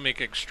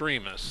 Islamic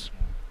extremists,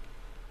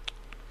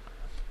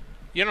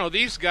 you know,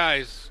 these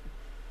guys,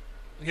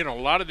 you know,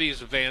 a lot of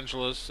these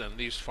evangelists and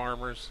these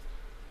farmers,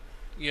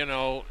 you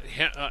know,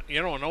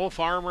 an old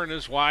farmer and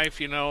his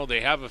wife, you know, they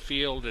have a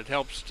field. It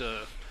helps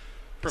to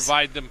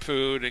provide them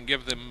food and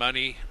give them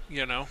money,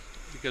 you know,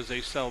 because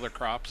they sell their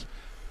crops.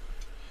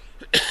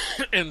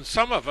 And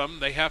some of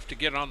them, they have to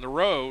get on the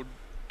road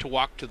to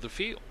walk to the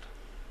field.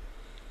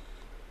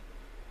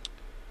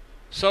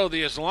 So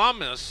the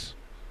Islamists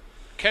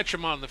catch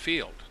them on the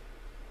field.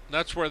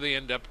 That's where they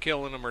end up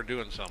killing them or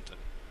doing something.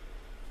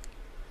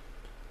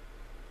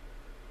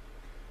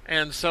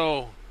 And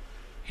so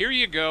here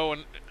you go,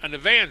 an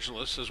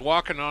evangelist is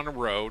walking on a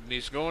road, and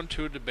he's going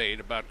to a debate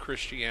about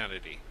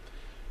Christianity.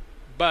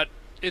 But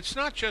it's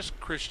not just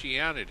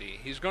Christianity.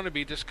 He's going to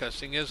be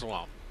discussing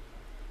Islam.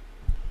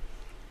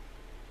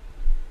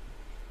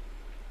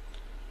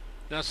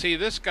 Now, see,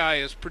 this guy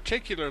is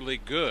particularly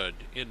good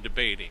in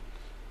debating.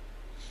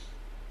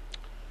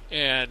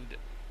 And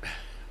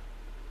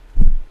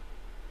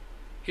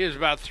he is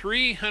about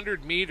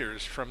 300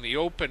 meters from the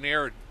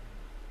open-air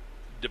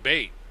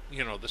debate,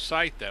 you know, the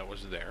site that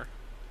was there,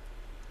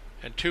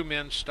 and 2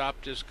 men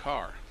stopped his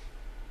car.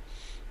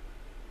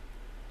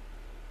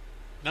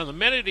 Now, the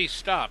minute he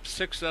stopped,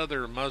 6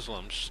 other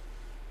Muslims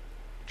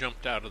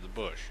jumped out of the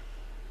bush.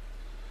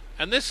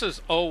 And this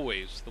is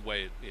always the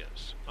way it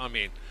is. I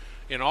mean,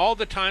 in all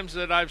the times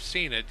that I've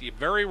seen it, you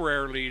very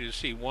rarely do you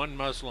see one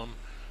Muslim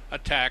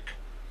attack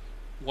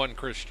one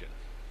Christian.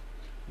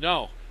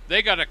 No,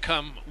 they got to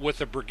come with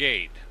a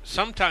brigade.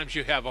 Sometimes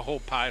you have a whole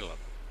pile of them.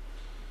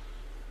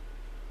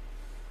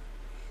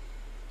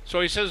 So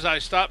he says, I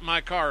stopped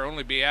my car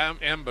only to be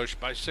ambushed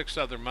by 6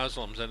 other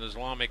Muslims in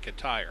Islamic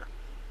attire.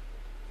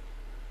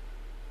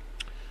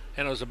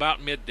 And it was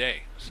about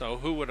midday, so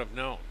who would have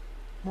known?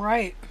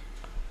 Right.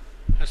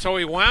 And so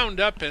he wound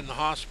up in the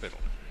hospital.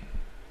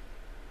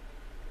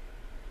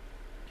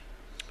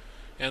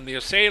 And the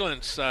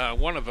assailants,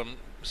 one of them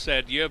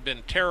said, you have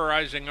been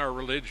terrorizing our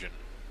religion.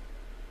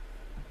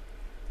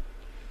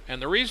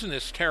 And the reason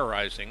it's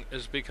terrorizing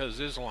is because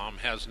Islam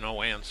has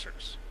no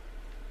answers.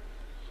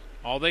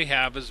 All they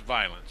have is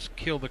violence.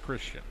 Kill the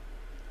Christian.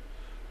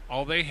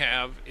 All they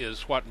have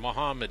is what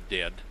Muhammad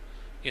did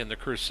in the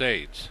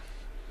Crusades.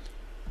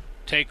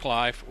 Take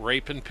life,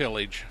 rape and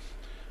pillage,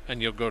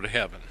 and you'll go to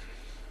heaven.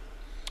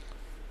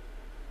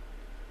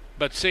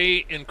 But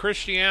see, in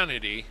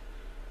Christianity,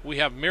 we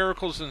have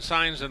miracles and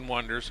signs and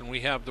wonders, and we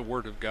have the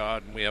Word of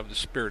God, and we have the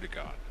Spirit of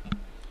God.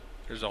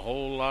 There's a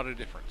whole lot of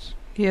difference.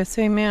 Yes,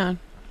 amen.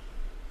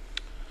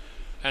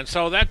 And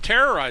so that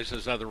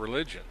terrorizes other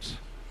religions.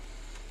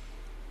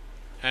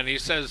 And he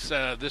says,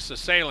 this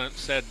assailant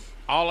said,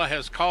 Allah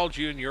has called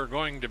you and you're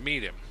going to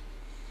meet him.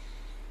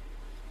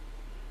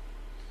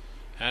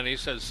 And he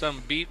says,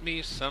 some beat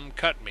me, some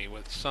cut me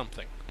with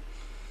something.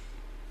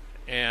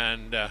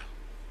 And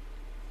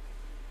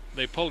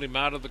they pulled him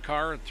out of the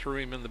car and threw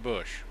him in the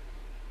bush.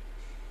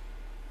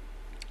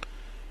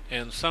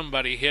 And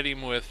somebody hit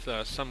him with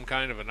some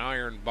kind of an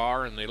iron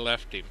bar, and they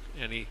left him.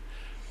 And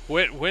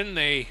when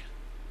they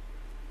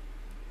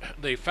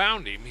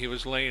found him, he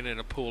was laying in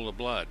a pool of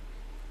blood.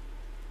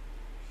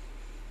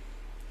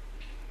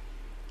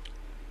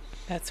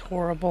 That's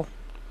horrible.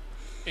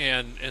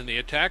 And the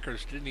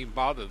attackers didn't even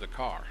bother the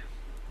car.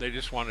 They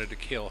just wanted to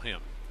kill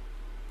him.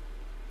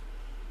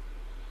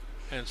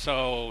 And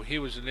so he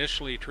was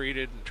initially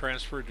treated and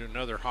transferred to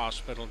another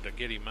hospital to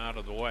get him out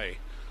of the way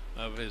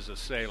of his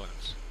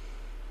assailants.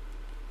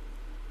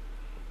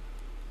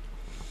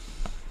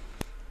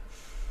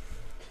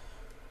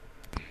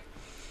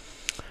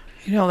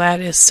 You know, that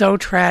is so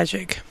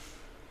tragic.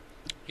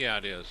 Yeah,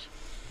 it is.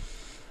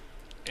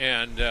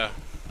 And,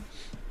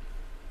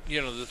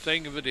 you know, the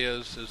thing of it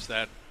is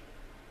that,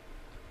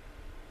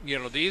 you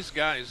know, these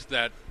guys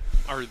that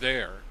are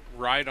there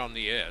right on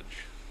the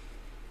edge,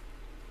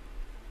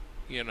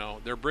 you know,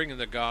 they're bringing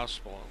the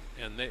gospel,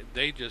 and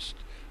they just,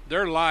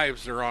 their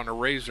lives are on a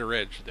razor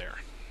edge there.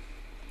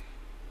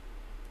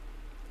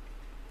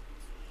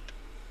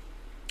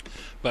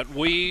 But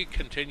we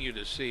continue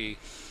to see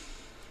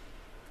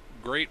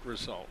great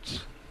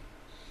results.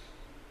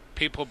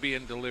 People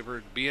being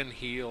delivered, being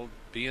healed,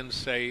 being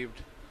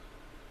saved.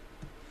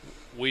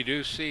 We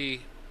do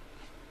see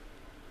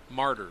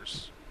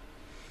martyrs,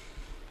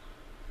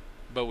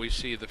 but we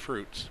see the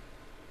fruits.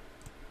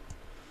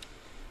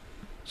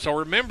 So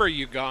remember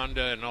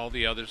Uganda and all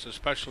the others,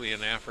 especially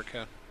in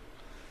Africa.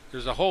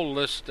 There's a whole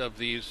list of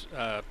these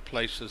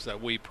places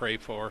that we pray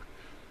for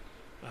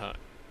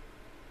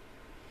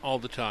all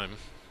the time.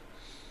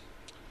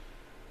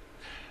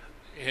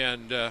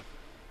 And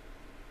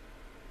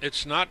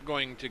it's not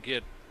going to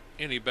get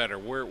any better.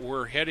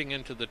 We're heading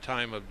into the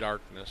time of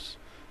darkness.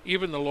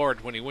 Even the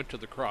Lord, when he went to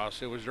the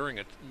cross, it was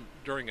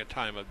during a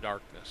time of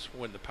darkness,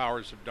 when the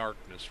powers of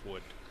darkness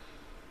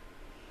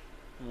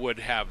would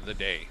have the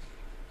day.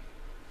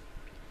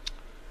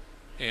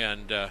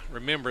 And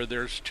remember,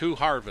 there's two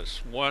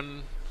harvests,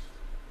 one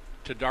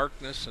to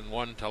darkness and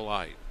one to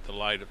light, the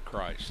light of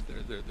Christ.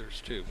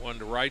 There's two, one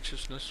to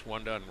righteousness,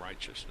 one to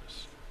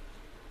unrighteousness.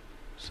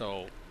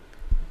 So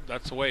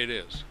that's the way it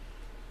is.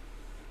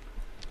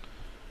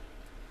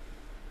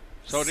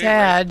 So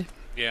sad.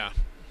 Yeah.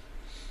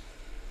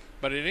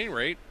 But at any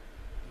rate,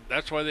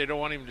 that's why they don't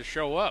want him to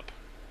show up.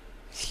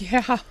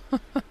 Yeah.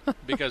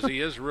 Because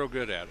he is real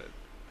good at it.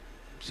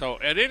 So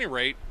at any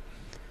rate,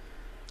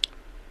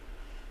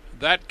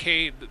 that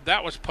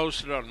was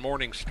posted on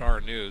Morning Star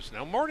News.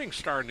 Now, Morning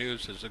Star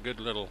News is a good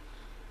little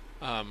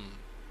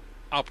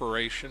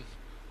operation.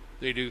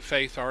 They do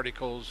faith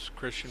articles,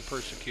 Christian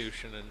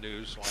persecution, and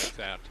news like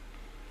that.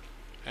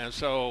 And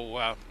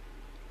so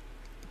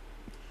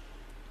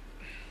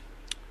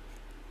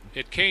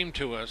it came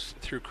to us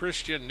through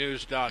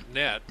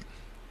ChristianNews.net,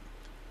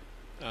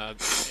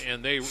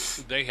 and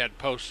they had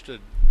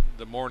posted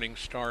the Morning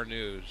Star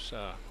News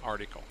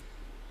article.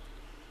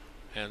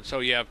 And so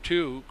you have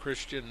two,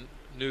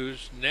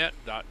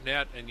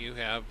 ChristianNewsNet.net, and you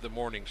have the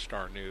Morning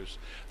Star News.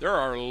 There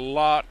are a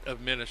lot of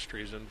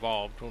ministries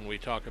involved when we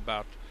talk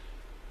about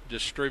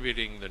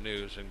distributing the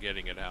news and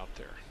getting it out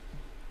there.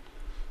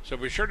 So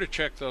be sure to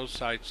check those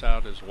sites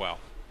out as well.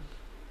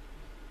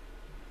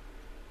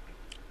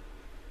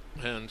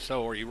 And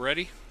so, are you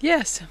ready?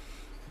 Yes.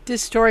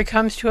 This story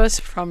comes to us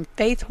from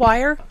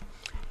FaithWire.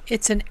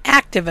 It's an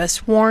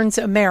activist warns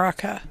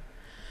America.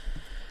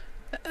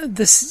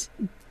 This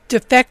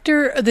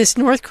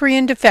North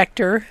Korean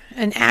defector,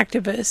 an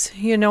activist,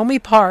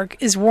 Yeonmi Park,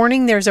 is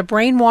warning there's a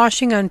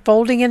brainwashing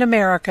unfolding in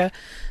America,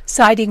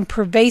 citing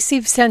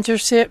pervasive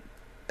censorship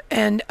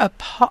and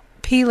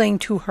appealing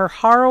to her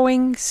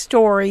harrowing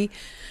story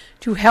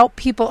to help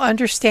people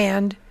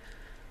understand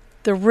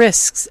the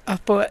risks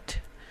afoot.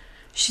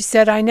 She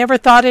said, I never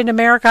thought in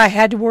America I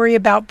had to worry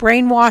about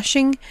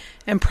brainwashing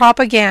and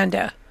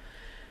propaganda.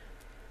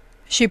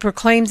 She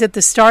proclaims at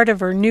the start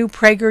of her new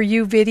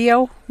PragerU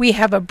video, we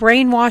have a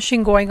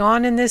brainwashing going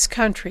on in this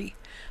country.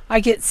 I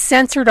get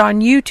censored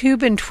on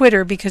YouTube and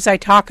Twitter because I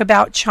talk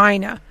about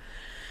China.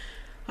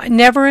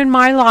 Never in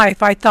my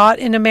life I thought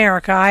in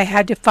America I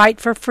had to fight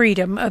for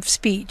freedom of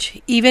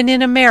speech. Even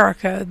in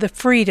America, the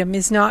freedom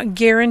is not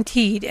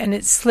guaranteed and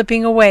it's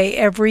slipping away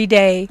every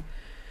day.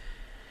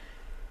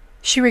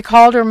 She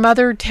recalled her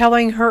mother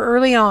telling her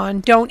early on,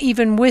 "Don't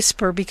even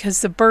whisper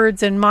because the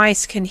birds and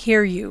mice can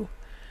hear you."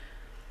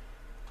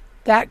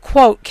 That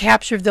quote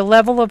captured the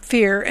level of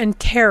fear and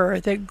terror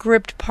that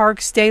gripped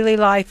Park's daily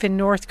life in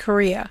North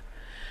Korea.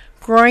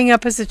 Growing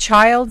up as a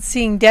child,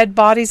 seeing dead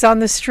bodies on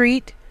the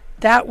street,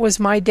 that was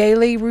my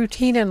daily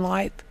routine in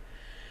life.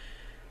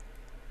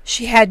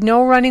 She had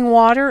no running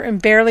water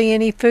and barely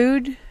any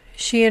food.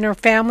 She and her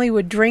family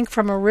would drink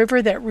from a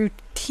river that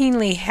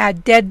routinely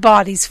had dead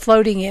bodies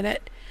floating in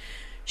it.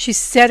 She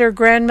said her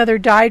grandmother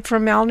died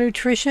from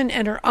malnutrition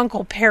and her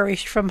uncle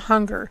perished from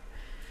hunger.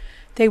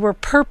 They were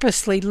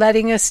purposely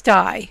letting us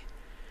die.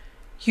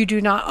 You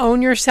do not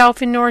own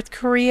yourself in North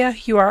Korea.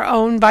 You are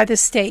owned by the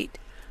state.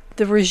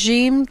 The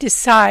regime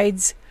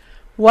decides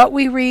what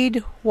we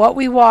read, what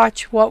we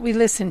watch, what we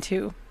listen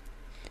to.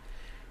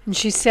 And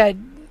she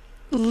said,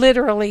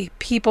 literally,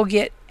 people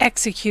get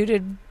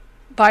executed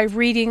by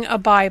reading a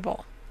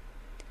Bible.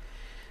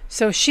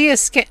 So she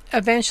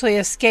eventually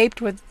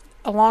escaped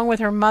along with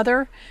her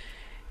mother,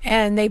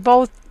 and they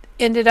both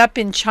ended up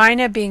in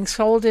China being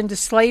sold into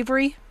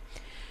slavery.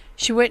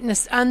 She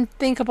witnessed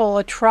unthinkable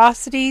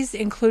atrocities,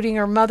 including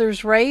her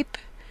mother's rape.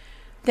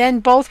 Then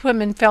both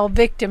women fell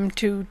victim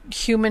to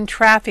human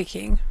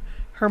trafficking.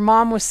 Her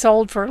mom was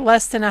sold for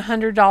less than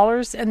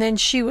 $100, and then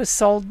she was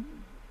sold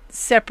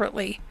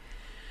separately.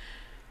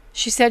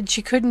 She said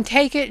she couldn't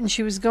take it and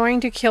she was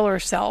going to kill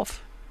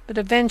herself. But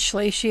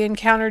eventually she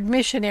encountered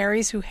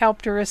missionaries who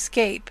helped her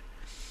escape.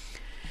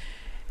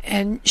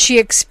 And she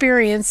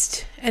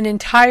experienced an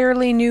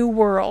entirely new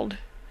world.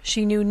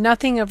 She knew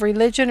nothing of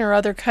religion or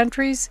other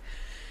countries.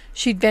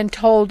 She'd been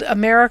told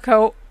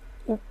Americans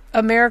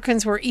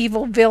were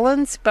evil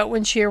villains, but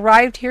when she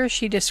arrived here,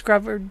 she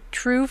discovered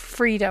true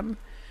freedom.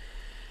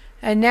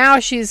 And now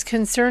she is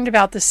concerned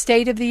about the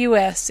state of the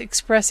U.S.,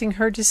 expressing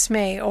her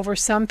dismay over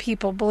some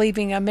people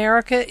believing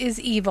America is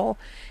evil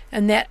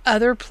and that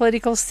other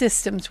political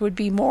systems would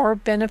be more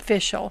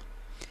beneficial.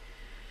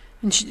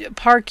 And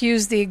Park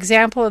used the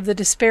example of the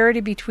disparity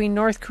between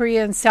North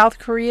Korea and South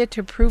Korea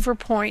to prove her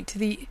point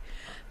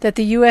that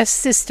the U.S.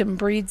 system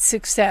breeds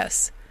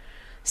success.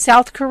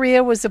 South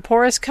Korea was the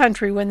poorest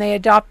country when they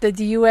adopted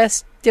the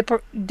U.S.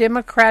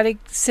 democratic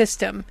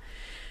system.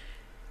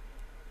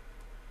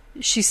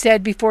 She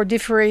said, before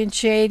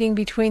differentiating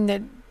between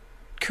the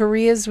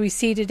Koreas we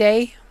see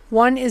today,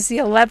 one is the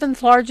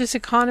 11th largest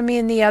economy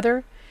in the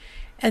other,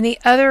 and the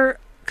other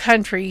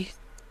country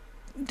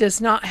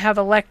does not have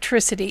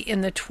electricity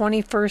in the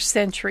 21st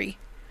century.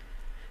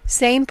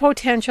 Same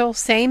potential,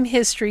 same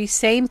history,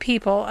 same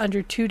people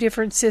under two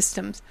different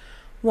systems.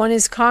 One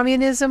is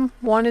communism,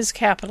 one is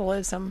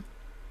capitalism.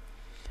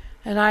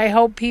 And I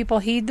hope people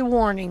heed the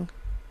warning.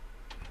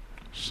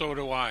 So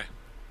do I.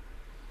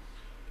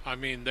 I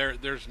mean,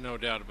 there's no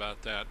doubt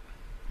about that.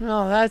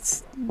 No,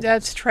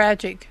 that's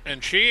tragic.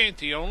 And she ain't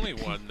the only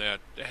one that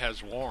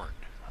has warned.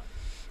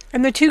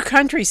 And the two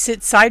countries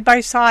sit side by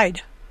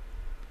side.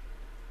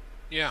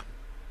 Yeah.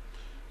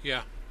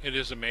 Yeah, it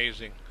is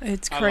amazing.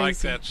 It's crazy. I like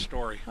that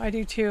story. I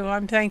do too.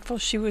 I'm thankful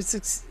she was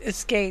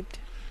escaped.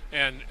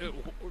 And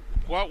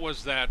what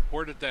was that?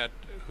 Who did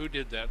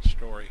that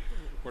story?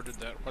 What's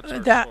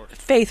her story?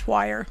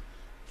 FaithWire.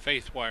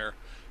 FaithWire.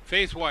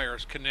 FaithWire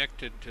is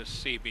connected to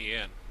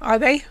CBN. Are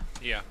they?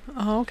 Yeah.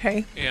 Oh,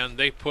 okay. And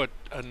they put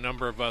a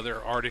number of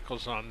other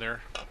articles on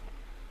there.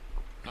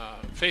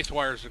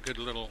 FaithWire is a good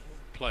little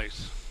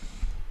place.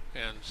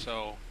 And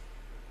so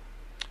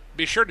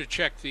be sure to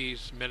check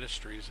these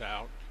ministries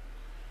out.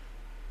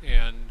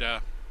 And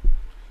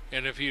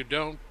if you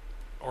don't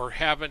or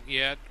haven't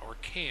yet or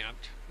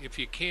can't, if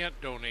you can't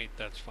donate,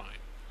 that's fine.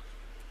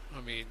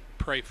 I mean,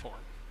 pray for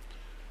them.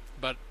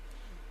 But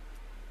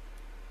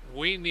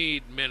we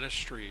need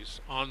ministries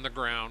on the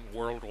ground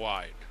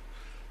worldwide.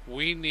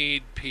 We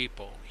need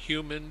people,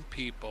 human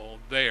people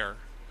there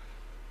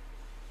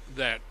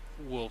that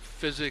will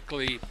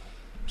physically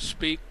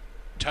speak,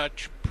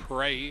 touch,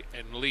 pray,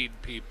 and lead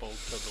people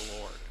to the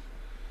Lord.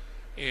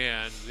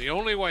 And the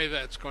only way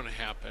that's going to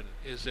happen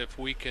is if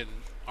we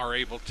are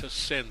able to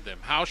send them.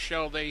 How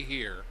shall they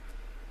hear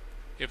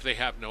if they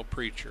have no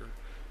preacher?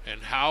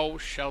 And how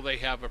shall they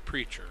have a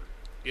preacher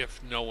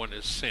if no one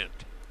is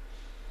sent?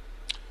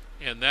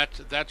 And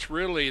that's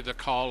really the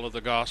call of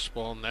the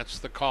gospel, and that's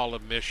the call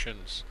of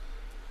missions.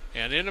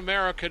 And in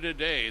America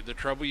today, the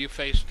trouble you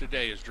face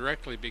today is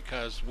directly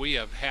because we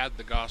have had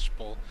the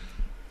gospel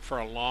for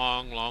a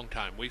long, long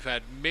time. We've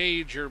had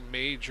major,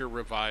 major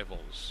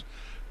revivals.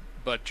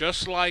 But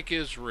just like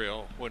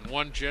Israel, when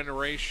one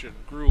generation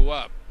grew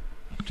up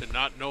to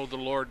not know the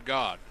Lord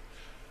God,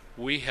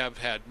 we have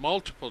had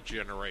multiple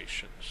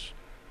generations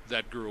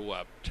that grew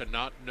up to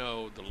not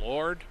know the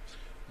Lord,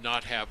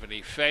 not have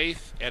any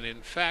faith, and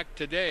in fact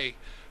today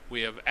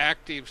we have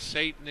active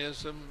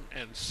Satanism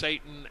and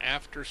Satan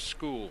after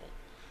school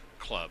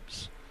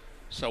clubs.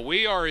 So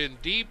we are in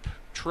deep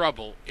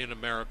trouble in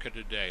America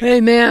today.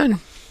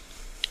 Amen.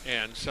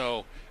 And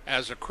so,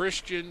 as a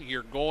Christian,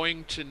 you're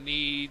going to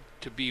need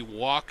to be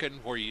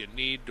walking where you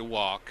need to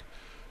walk.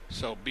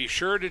 So be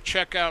sure to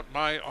check out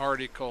my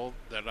article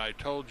that I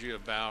told you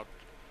about,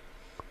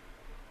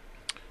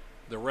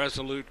 The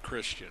Resolute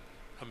Christian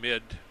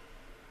amid,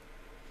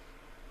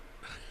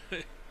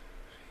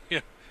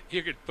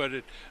 you could put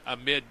it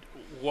amid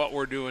what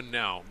we're doing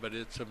now, but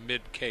it's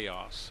amid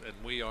chaos, and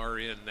we are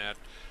in that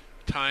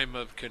time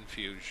of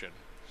confusion.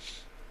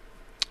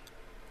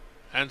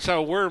 And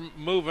so we're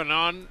moving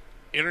on.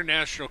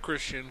 International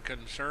Christian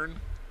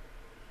Concern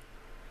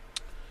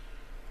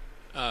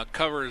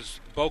covers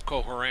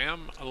Boko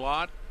Haram a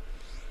lot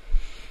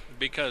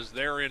because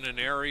they're in an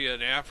area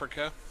in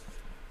Africa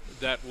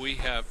that we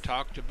have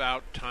talked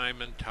about time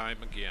and time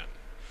again.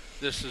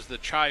 This is the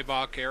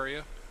Chibok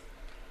area,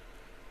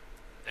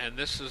 and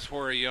this is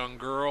where a young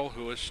girl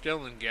who is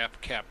still in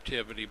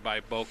captivity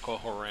by Boko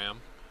Haram,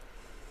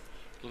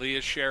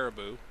 Leah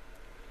Sharibu,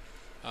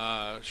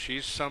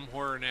 she's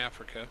somewhere in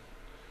Africa,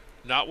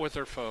 not with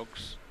her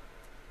folks,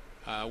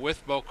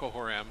 with Boko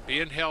Haram,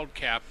 being held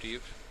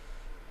captive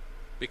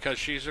because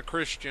she's a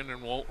Christian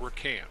and won't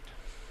recant.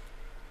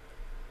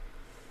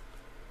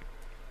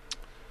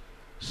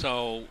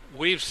 So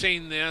we've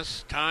seen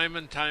this time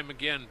and time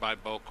again by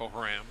Boko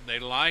Haram. They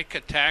like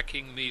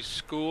attacking these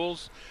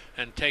schools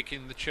and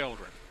taking the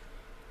children.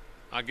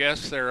 I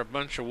guess they're a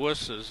bunch of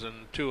wusses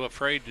and too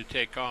afraid to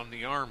take on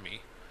the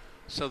army,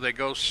 so they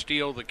go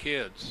steal the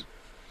kids.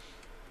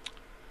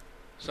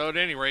 So at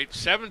any rate,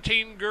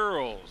 17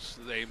 girls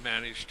they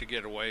managed to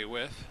get away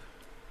with.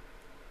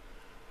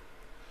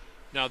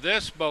 Now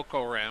this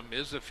Boko Haram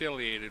is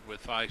affiliated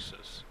with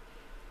ISIS.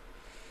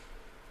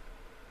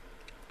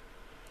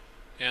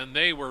 And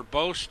they were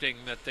boasting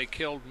that they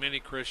killed many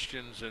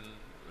Christians and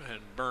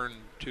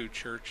burned 2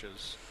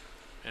 churches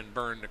and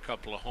burned a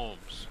couple of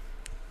homes.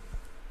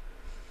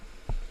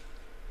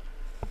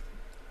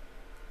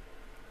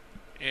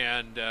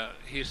 And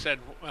he said,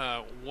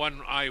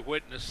 one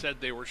eyewitness said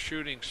they were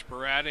shooting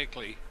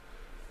sporadically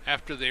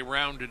after they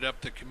rounded up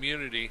the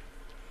community.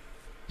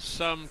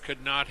 Some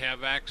could not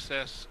have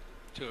access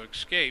to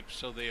escape,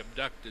 so they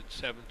abducted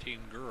 17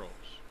 girls.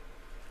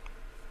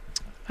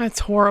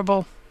 That's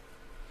horrible.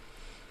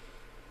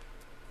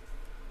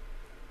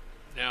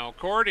 Now,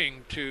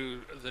 according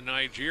to the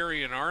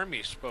Nigerian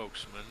army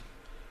spokesman,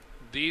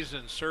 these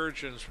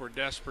insurgents were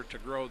desperate to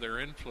grow their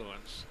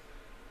influence.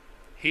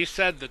 He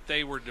said that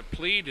they were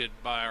depleted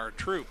by our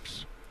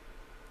troops,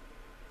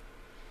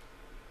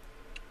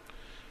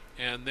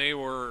 and they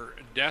were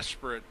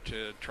desperate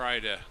to try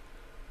to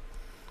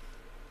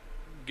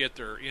get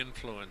their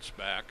influence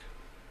back.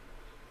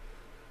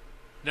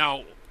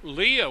 Now,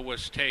 Leah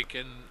was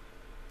taken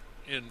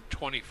in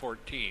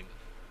 2014.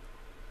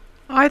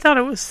 I thought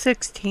it was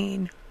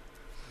 16.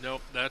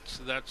 Nope, that's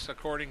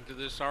according to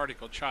this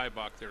article,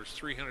 Chibok. There's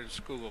 300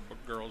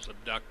 schoolgirls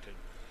abducted,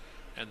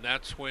 and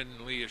that's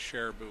when Leah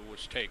Sharibu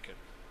was taken.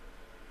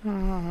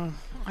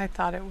 I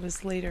thought it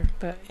was later,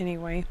 but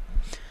anyway.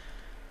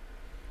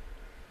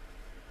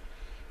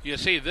 You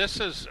see,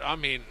 this is,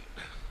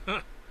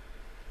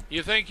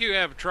 you think you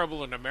have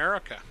trouble in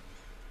America.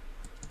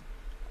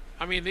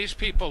 These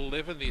people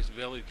live in these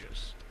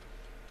villages,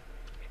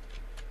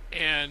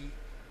 and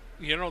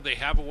they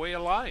have a way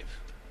of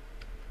life.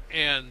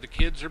 And the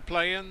kids are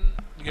playing,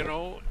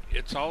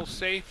 it's all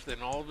safe.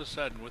 Then all of a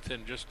sudden,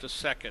 within just a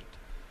second,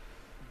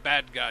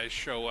 bad guys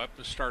show up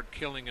and start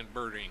killing and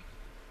burning.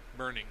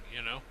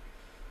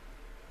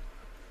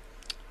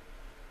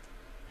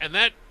 And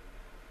that,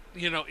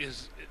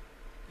 is,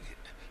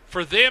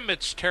 for them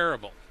it's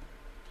terrible.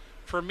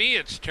 For me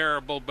it's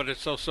terrible, but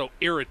it's also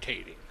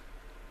irritating.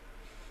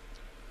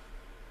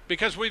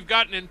 Because we've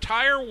got an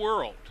entire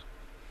world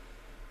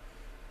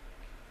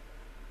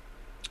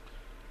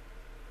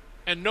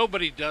and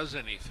nobody does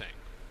anything.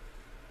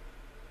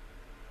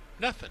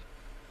 Nothing.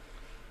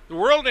 The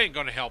world ain't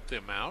going to help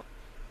them out.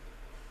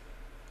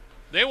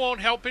 They won't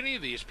help any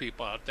of these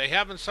people out. They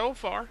haven't so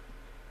far.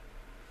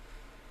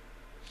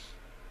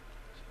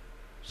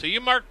 So you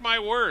mark my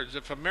words,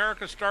 if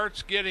America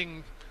starts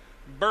getting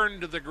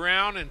burned to the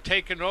ground and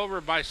taken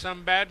over by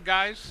some bad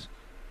guys,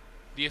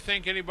 do you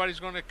think anybody's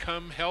going to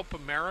come help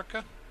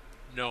America?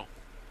 No.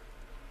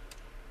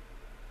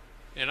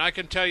 And I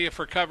can tell you,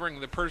 for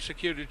covering the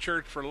persecuted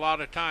church for a lot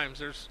of times,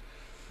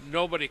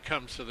 nobody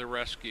comes to the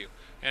rescue.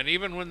 And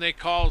even when they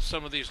call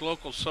some of these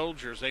local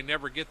soldiers, they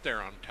never get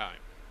there on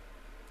time.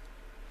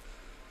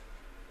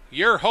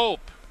 Your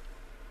hope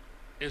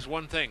is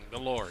one thing, the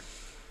Lord.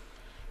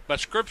 But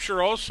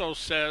Scripture also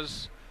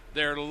says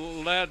they're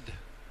led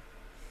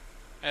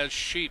as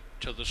sheep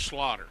to the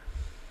slaughter.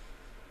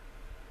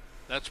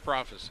 That's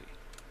prophecy.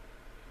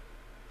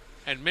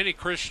 And many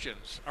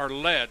Christians are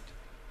led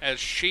as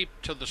sheep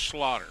to the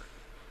slaughter.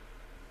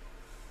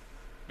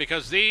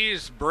 Because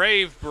these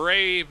brave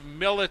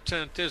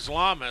militant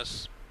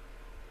Islamists,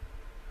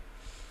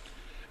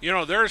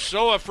 they're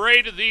so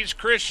afraid of these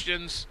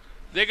Christians,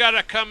 they got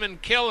to come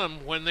and kill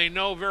them when they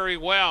know very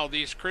well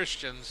these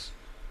Christians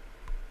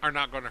are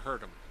not going to hurt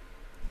them.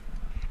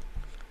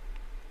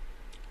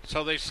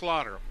 So they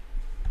slaughter them,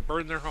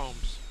 burn their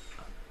homes.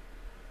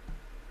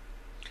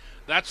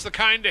 That's the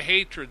kind of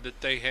hatred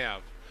that they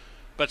have.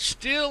 But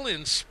still,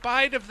 in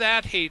spite of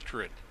that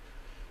hatred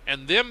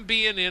and them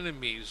being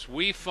enemies,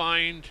 we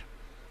find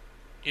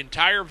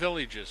entire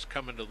villages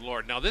coming to the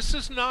Lord. Now, this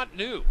is not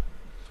new.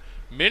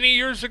 Many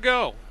years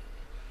ago,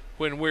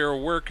 when we were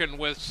working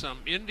with some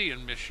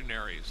Indian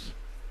missionaries,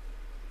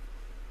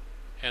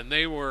 and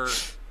they were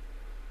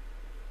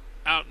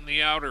out in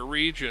the outer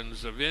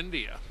regions of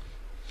India,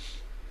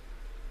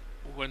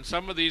 when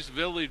some of these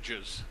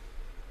villages,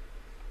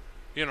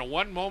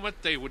 one moment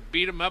they would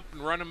beat them up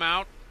and run them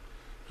out,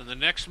 and the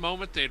next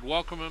moment they'd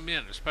welcome them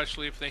in,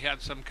 especially if they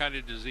had some kind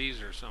of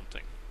disease or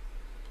something.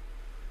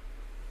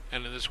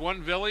 And in this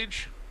one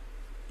village,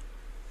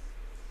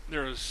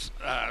 there was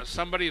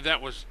somebody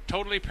that was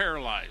totally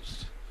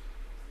paralyzed.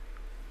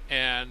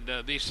 And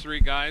these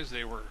three guys,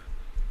 they were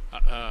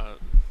a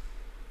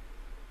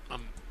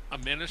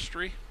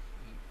ministry.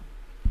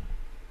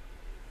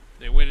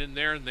 They went in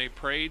there and they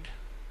prayed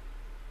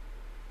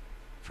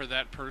for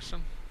that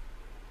person.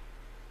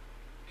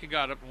 He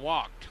got up and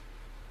walked.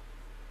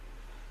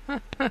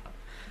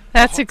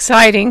 That's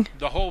exciting.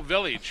 The whole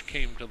village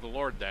came to the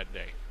Lord that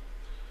day.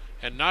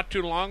 And not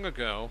too long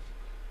ago,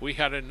 we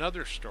had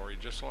another story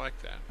just like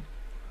that,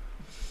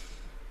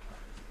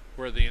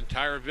 where the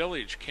entire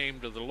village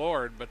came to the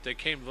Lord, but they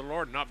came to the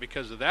Lord not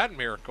because of that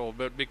miracle,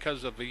 but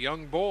because of a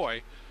young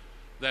boy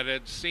that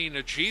had seen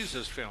a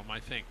Jesus film, I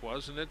think,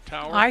 wasn't it,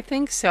 Tower? I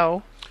think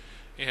so.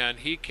 And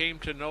he came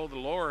to know the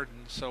Lord,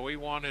 and so he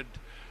wanted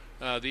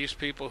these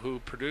people who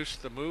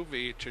produced the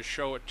movie to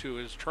show it to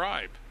his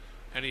tribe.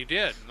 And he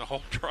did, and the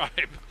whole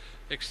tribe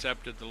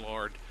accepted the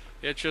Lord.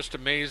 It just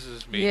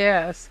amazes me.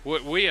 Yes.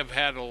 We have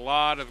had a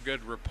lot of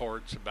good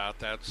reports about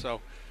that.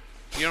 So,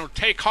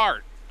 take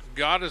heart.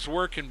 God is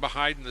working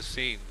behind the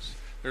scenes.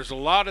 There's a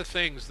lot of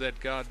things that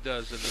God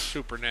does in the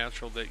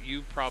supernatural that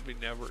you probably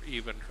never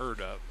even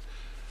heard of.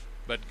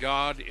 But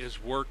God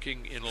is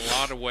working in a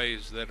lot of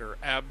ways that are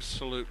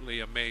absolutely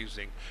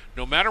amazing.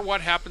 No matter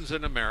what happens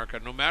in America,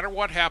 no matter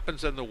what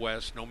happens in the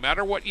West, no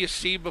matter what you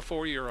see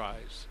before your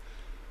eyes,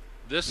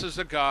 this is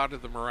a God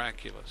of the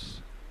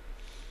miraculous.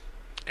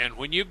 And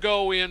when you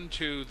go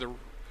into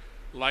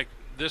like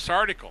this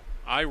article,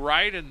 I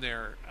write in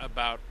there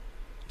about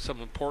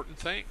some important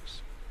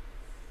things.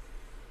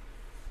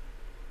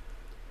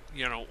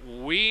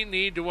 We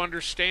need to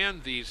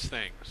understand these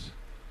things.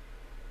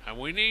 And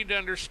we need to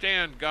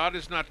understand God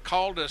has not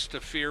called us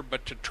to fear,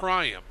 but to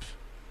triumph.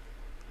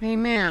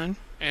 Amen.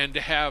 And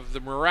to have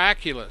the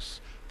miraculous,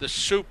 the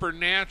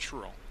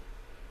supernatural.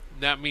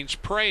 That means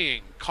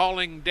praying,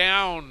 calling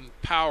down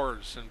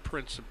powers and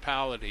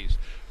principalities,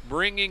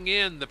 bringing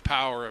in the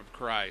power of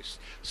Christ,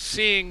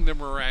 seeing the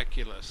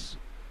miraculous.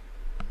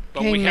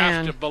 But Amen. We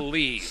have to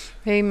believe.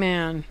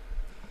 Amen.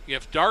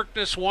 If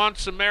darkness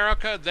wants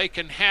America, they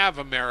can have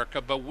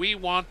America, but we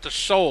want the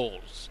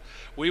souls.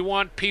 We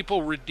want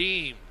people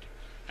redeemed.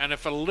 And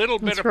if a little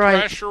bit of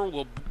pressure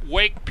will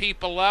wake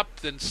people up,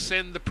 then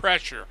send the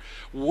pressure.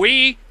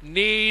 We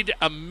need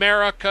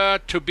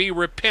America to be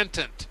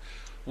repentant.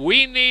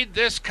 We need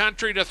this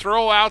country to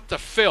throw out the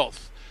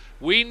filth.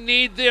 We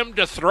need them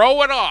to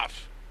throw it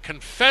off,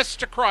 confess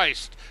to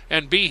Christ,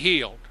 and be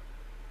healed.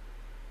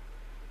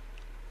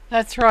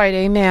 That's right,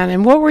 amen.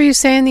 And what were you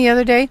saying the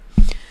other day?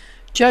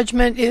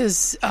 Judgment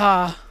is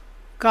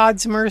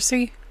God's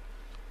mercy?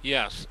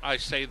 Yes, I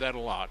say that a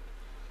lot.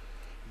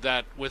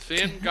 That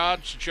within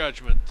God's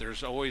judgment,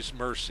 there's always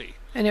mercy.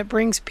 And it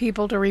brings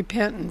people to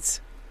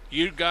repentance.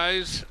 You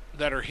guys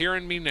that are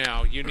hearing me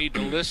now, you need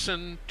to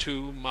listen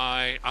to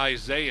my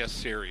Isaiah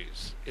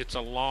series. It's a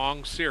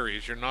long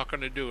series. You're not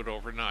going to do it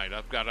overnight.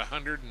 I've got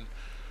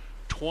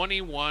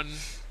 121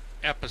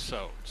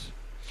 episodes.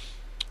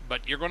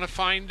 But you're going to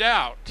find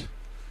out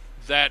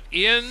that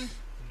in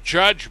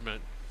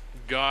judgment,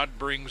 God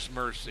brings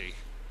mercy.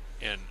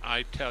 And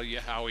I tell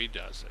you how he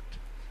does it.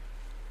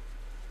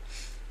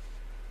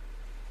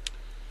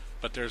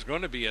 But there's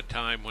going to be a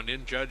time when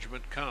in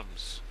judgment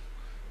comes,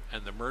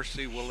 and the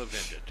mercy will have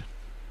ended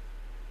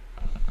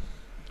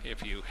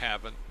if you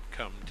haven't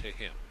come to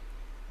him.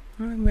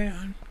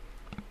 Amen.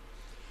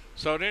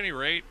 So at any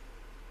rate,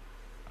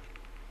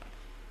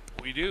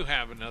 we do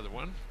have another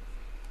one.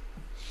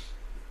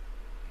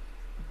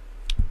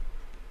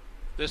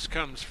 This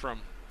comes from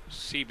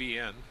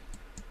CBN.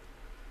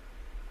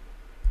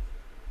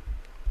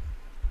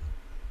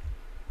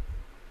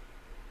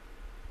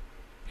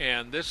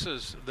 And this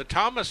is the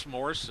Thomas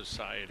More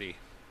Society.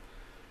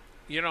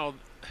 You know,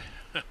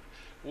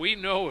 we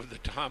know of the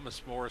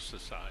Thomas More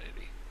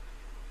Society.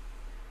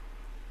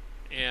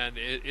 And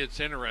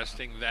it's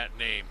interesting, that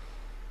name.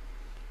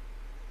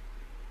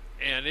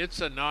 And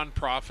it's a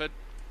nonprofit.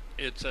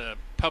 It's a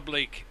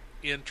public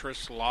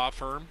interest law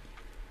firm.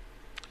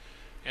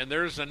 And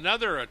there's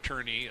another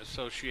attorney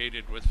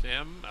associated with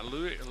them, a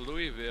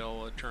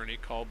Louisville attorney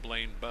called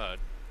Blaine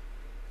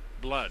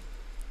Blood.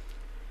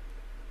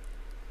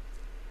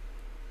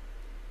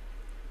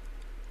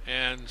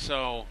 And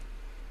so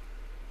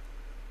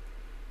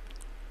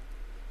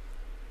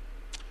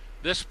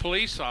This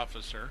police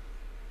officer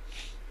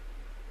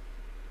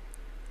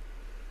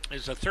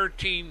is a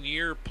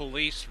 13-year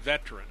police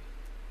veteran,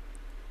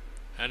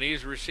 and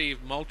he's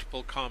received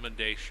multiple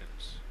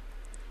commendations.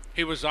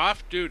 He was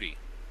off duty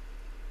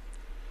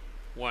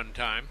one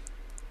time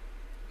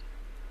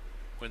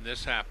when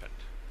this happened,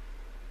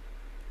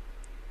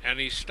 and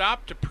he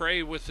stopped to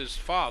pray with his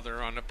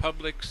father on a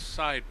public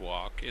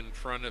sidewalk in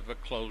front of a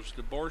closed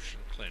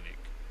abortion clinic.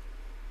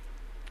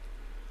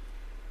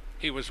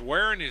 He was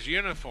wearing his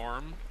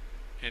uniform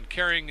and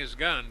carrying his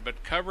gun,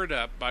 but covered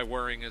up by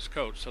wearing his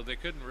coat, so they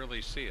couldn't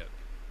really see it.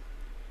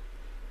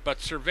 But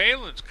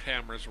surveillance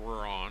cameras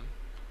were on,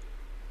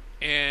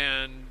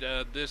 and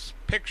this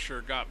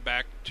picture got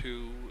back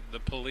to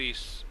the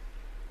police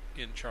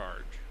in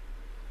charge.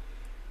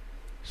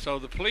 So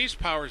the police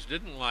powers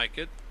didn't like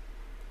it.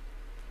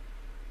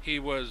 He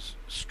was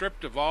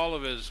stripped of all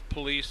of his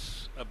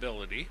police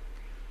ability,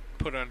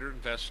 put under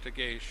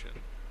investigation.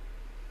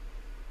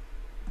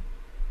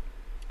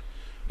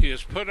 He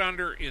is put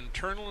under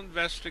internal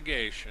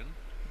investigation,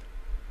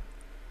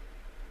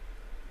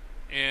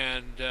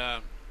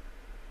 and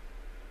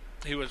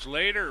he was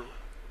later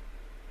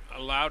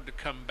allowed to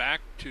come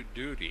back to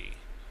duty.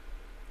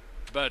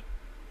 But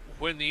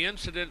when the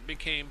incident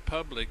became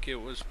public, he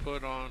was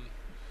put on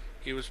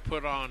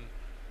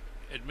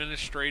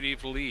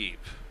administrative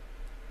leave.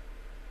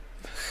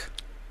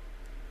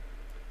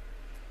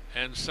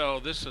 And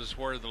so this is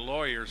where the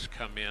lawyers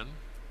come in.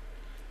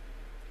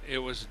 It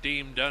was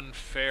deemed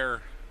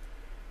unfair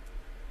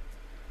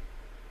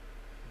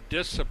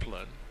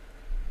discipline,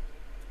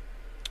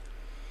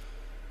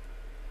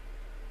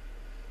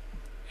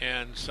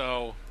 and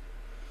so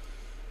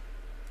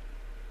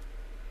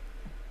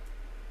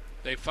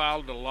they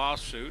filed a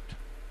lawsuit,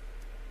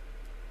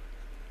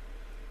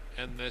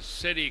 and the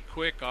city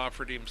quick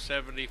offered him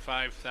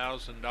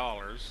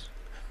 $75,000.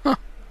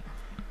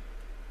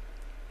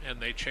 And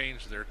they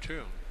changed their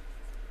tune.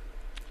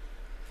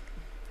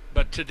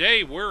 But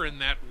today we're in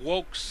that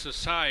woke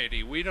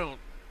society. We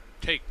don't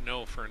take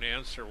no for an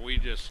answer. We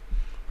just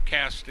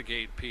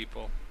castigate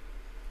people.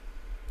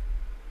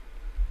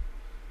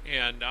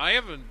 And I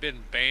haven't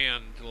been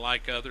banned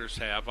like others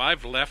have.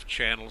 I've left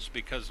channels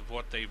because of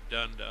what they've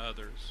done to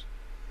others.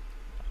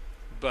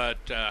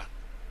 But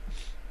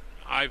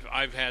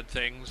I've had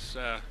things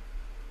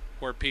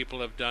where people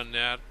have done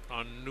that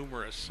on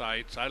numerous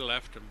sites. I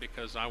left them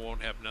because I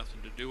won't have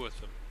nothing to do with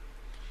them.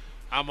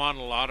 I'm on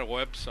a lot of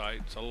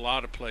websites, a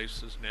lot of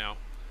places now,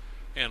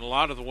 and a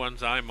lot of the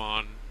ones I'm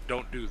on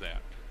don't do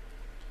that.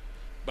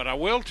 But I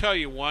will tell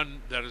you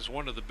one that is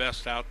one of the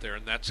best out there,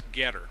 and that's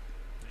Gettr,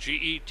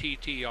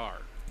 Gettr.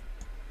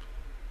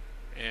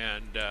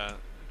 And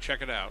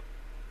check it out.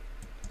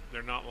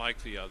 They're not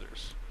like the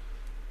others.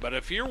 But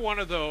if you're one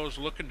of those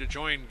looking to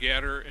join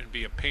Gettr and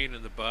be a pain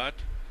in the butt,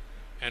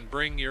 and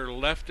bring your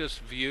leftist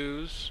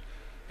views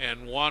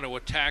and want to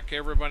attack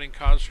everybody and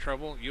cause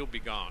trouble, you'll be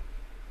gone.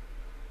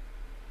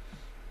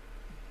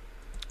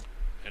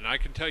 And I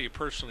can tell you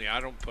personally,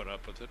 I don't put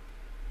up with it.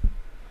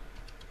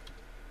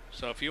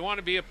 So if you want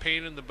to be a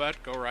pain in the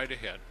butt, go right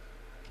ahead.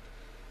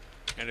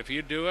 And if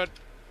you do it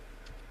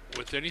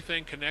with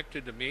anything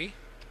connected to me,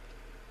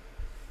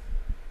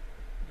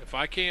 if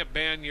I can't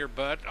ban your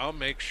butt, I'll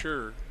make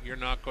sure you're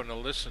not going to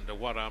listen to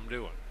what I'm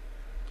doing.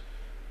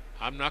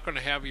 I'm not going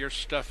to have your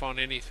stuff on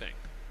anything.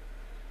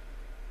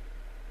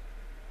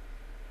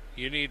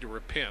 You need to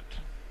repent.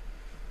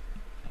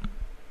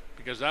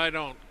 Because I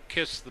don't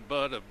kiss the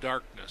butt of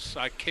darkness.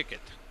 I kick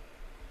it.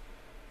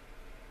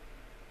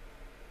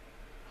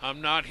 I'm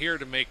not here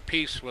to make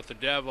peace with the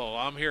devil.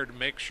 I'm here to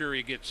make sure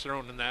he gets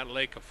thrown in that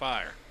lake of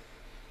fire.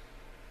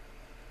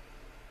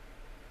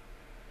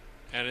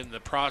 And in the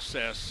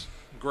process,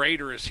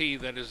 greater is he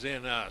that is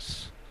in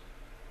us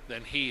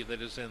than he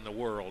that is in the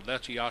world.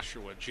 That's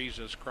Yahshua,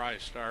 Jesus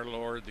Christ, our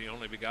Lord, the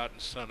only begotten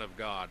Son of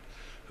God,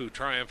 who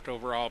triumphed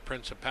over all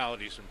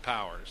principalities and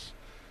powers.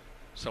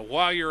 So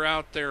while you're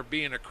out there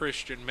being a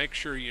Christian, make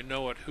sure you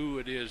know who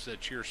it is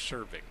that you're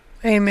serving.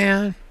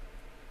 Amen.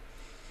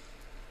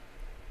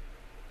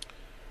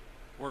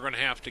 We're going to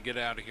have to get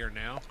out of here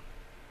now.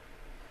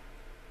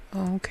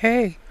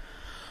 Okay.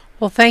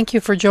 Well, thank you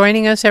for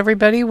joining us,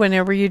 everybody,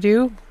 whenever you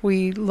do.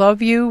 We love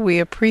you. We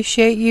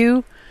appreciate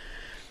you.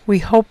 We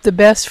hope the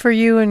best for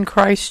you in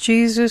Christ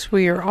Jesus.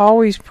 We are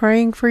always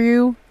praying for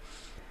you.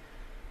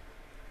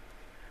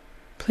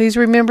 Please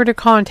remember to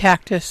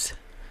contact us.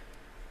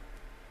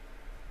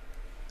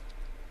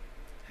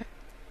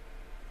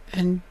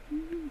 And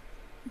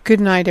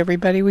good night,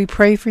 everybody. We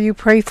pray for you,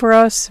 pray for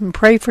us, and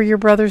pray for your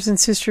brothers and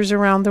sisters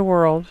around the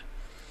world.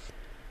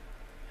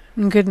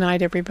 And good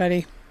night,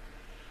 everybody.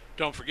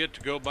 Don't forget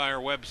to go by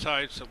our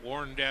websites at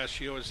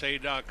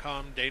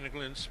warn-usa.com,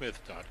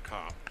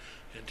 danaglennsmith.com.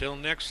 Until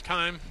next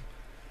time,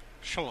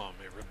 shalom,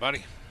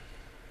 everybody.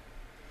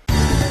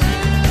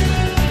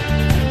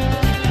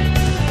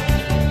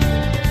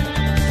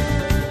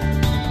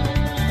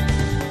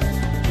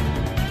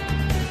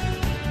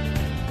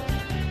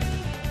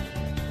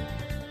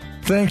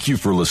 Thank you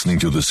for listening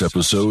to this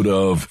episode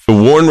of The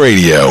Warn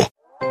Radio.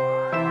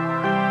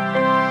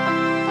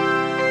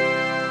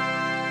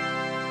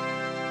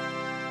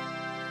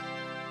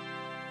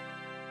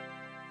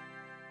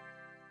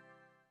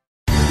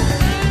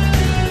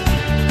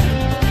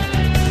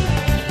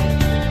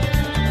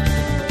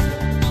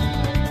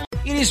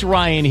 is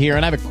Ryan here,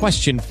 and I have a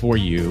question for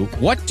you.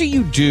 What do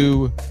you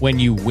do when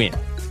you win?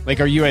 Like,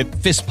 are you a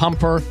fist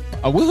pumper,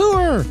 a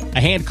woohooer, a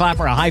hand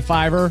clapper, a high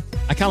fiver?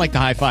 I kind of like the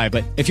high five,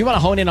 but if you want to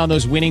hone in on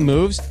those winning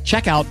moves,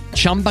 check out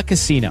Chumba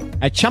Casino.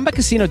 At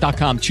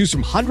ChumbaCasino.com, choose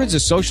from hundreds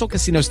of social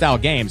casino style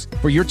games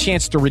for your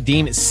chance to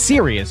redeem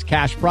serious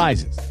cash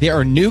prizes. There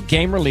are new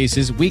game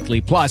releases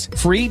weekly, plus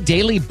free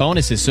daily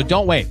bonuses. So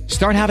don't wait.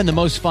 Start having the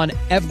most fun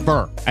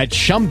ever at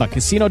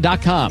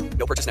ChumbaCasino.com.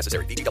 No purchase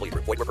necessary. VGW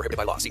Group. Void where prohibited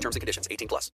by law. See terms and conditions. 18+.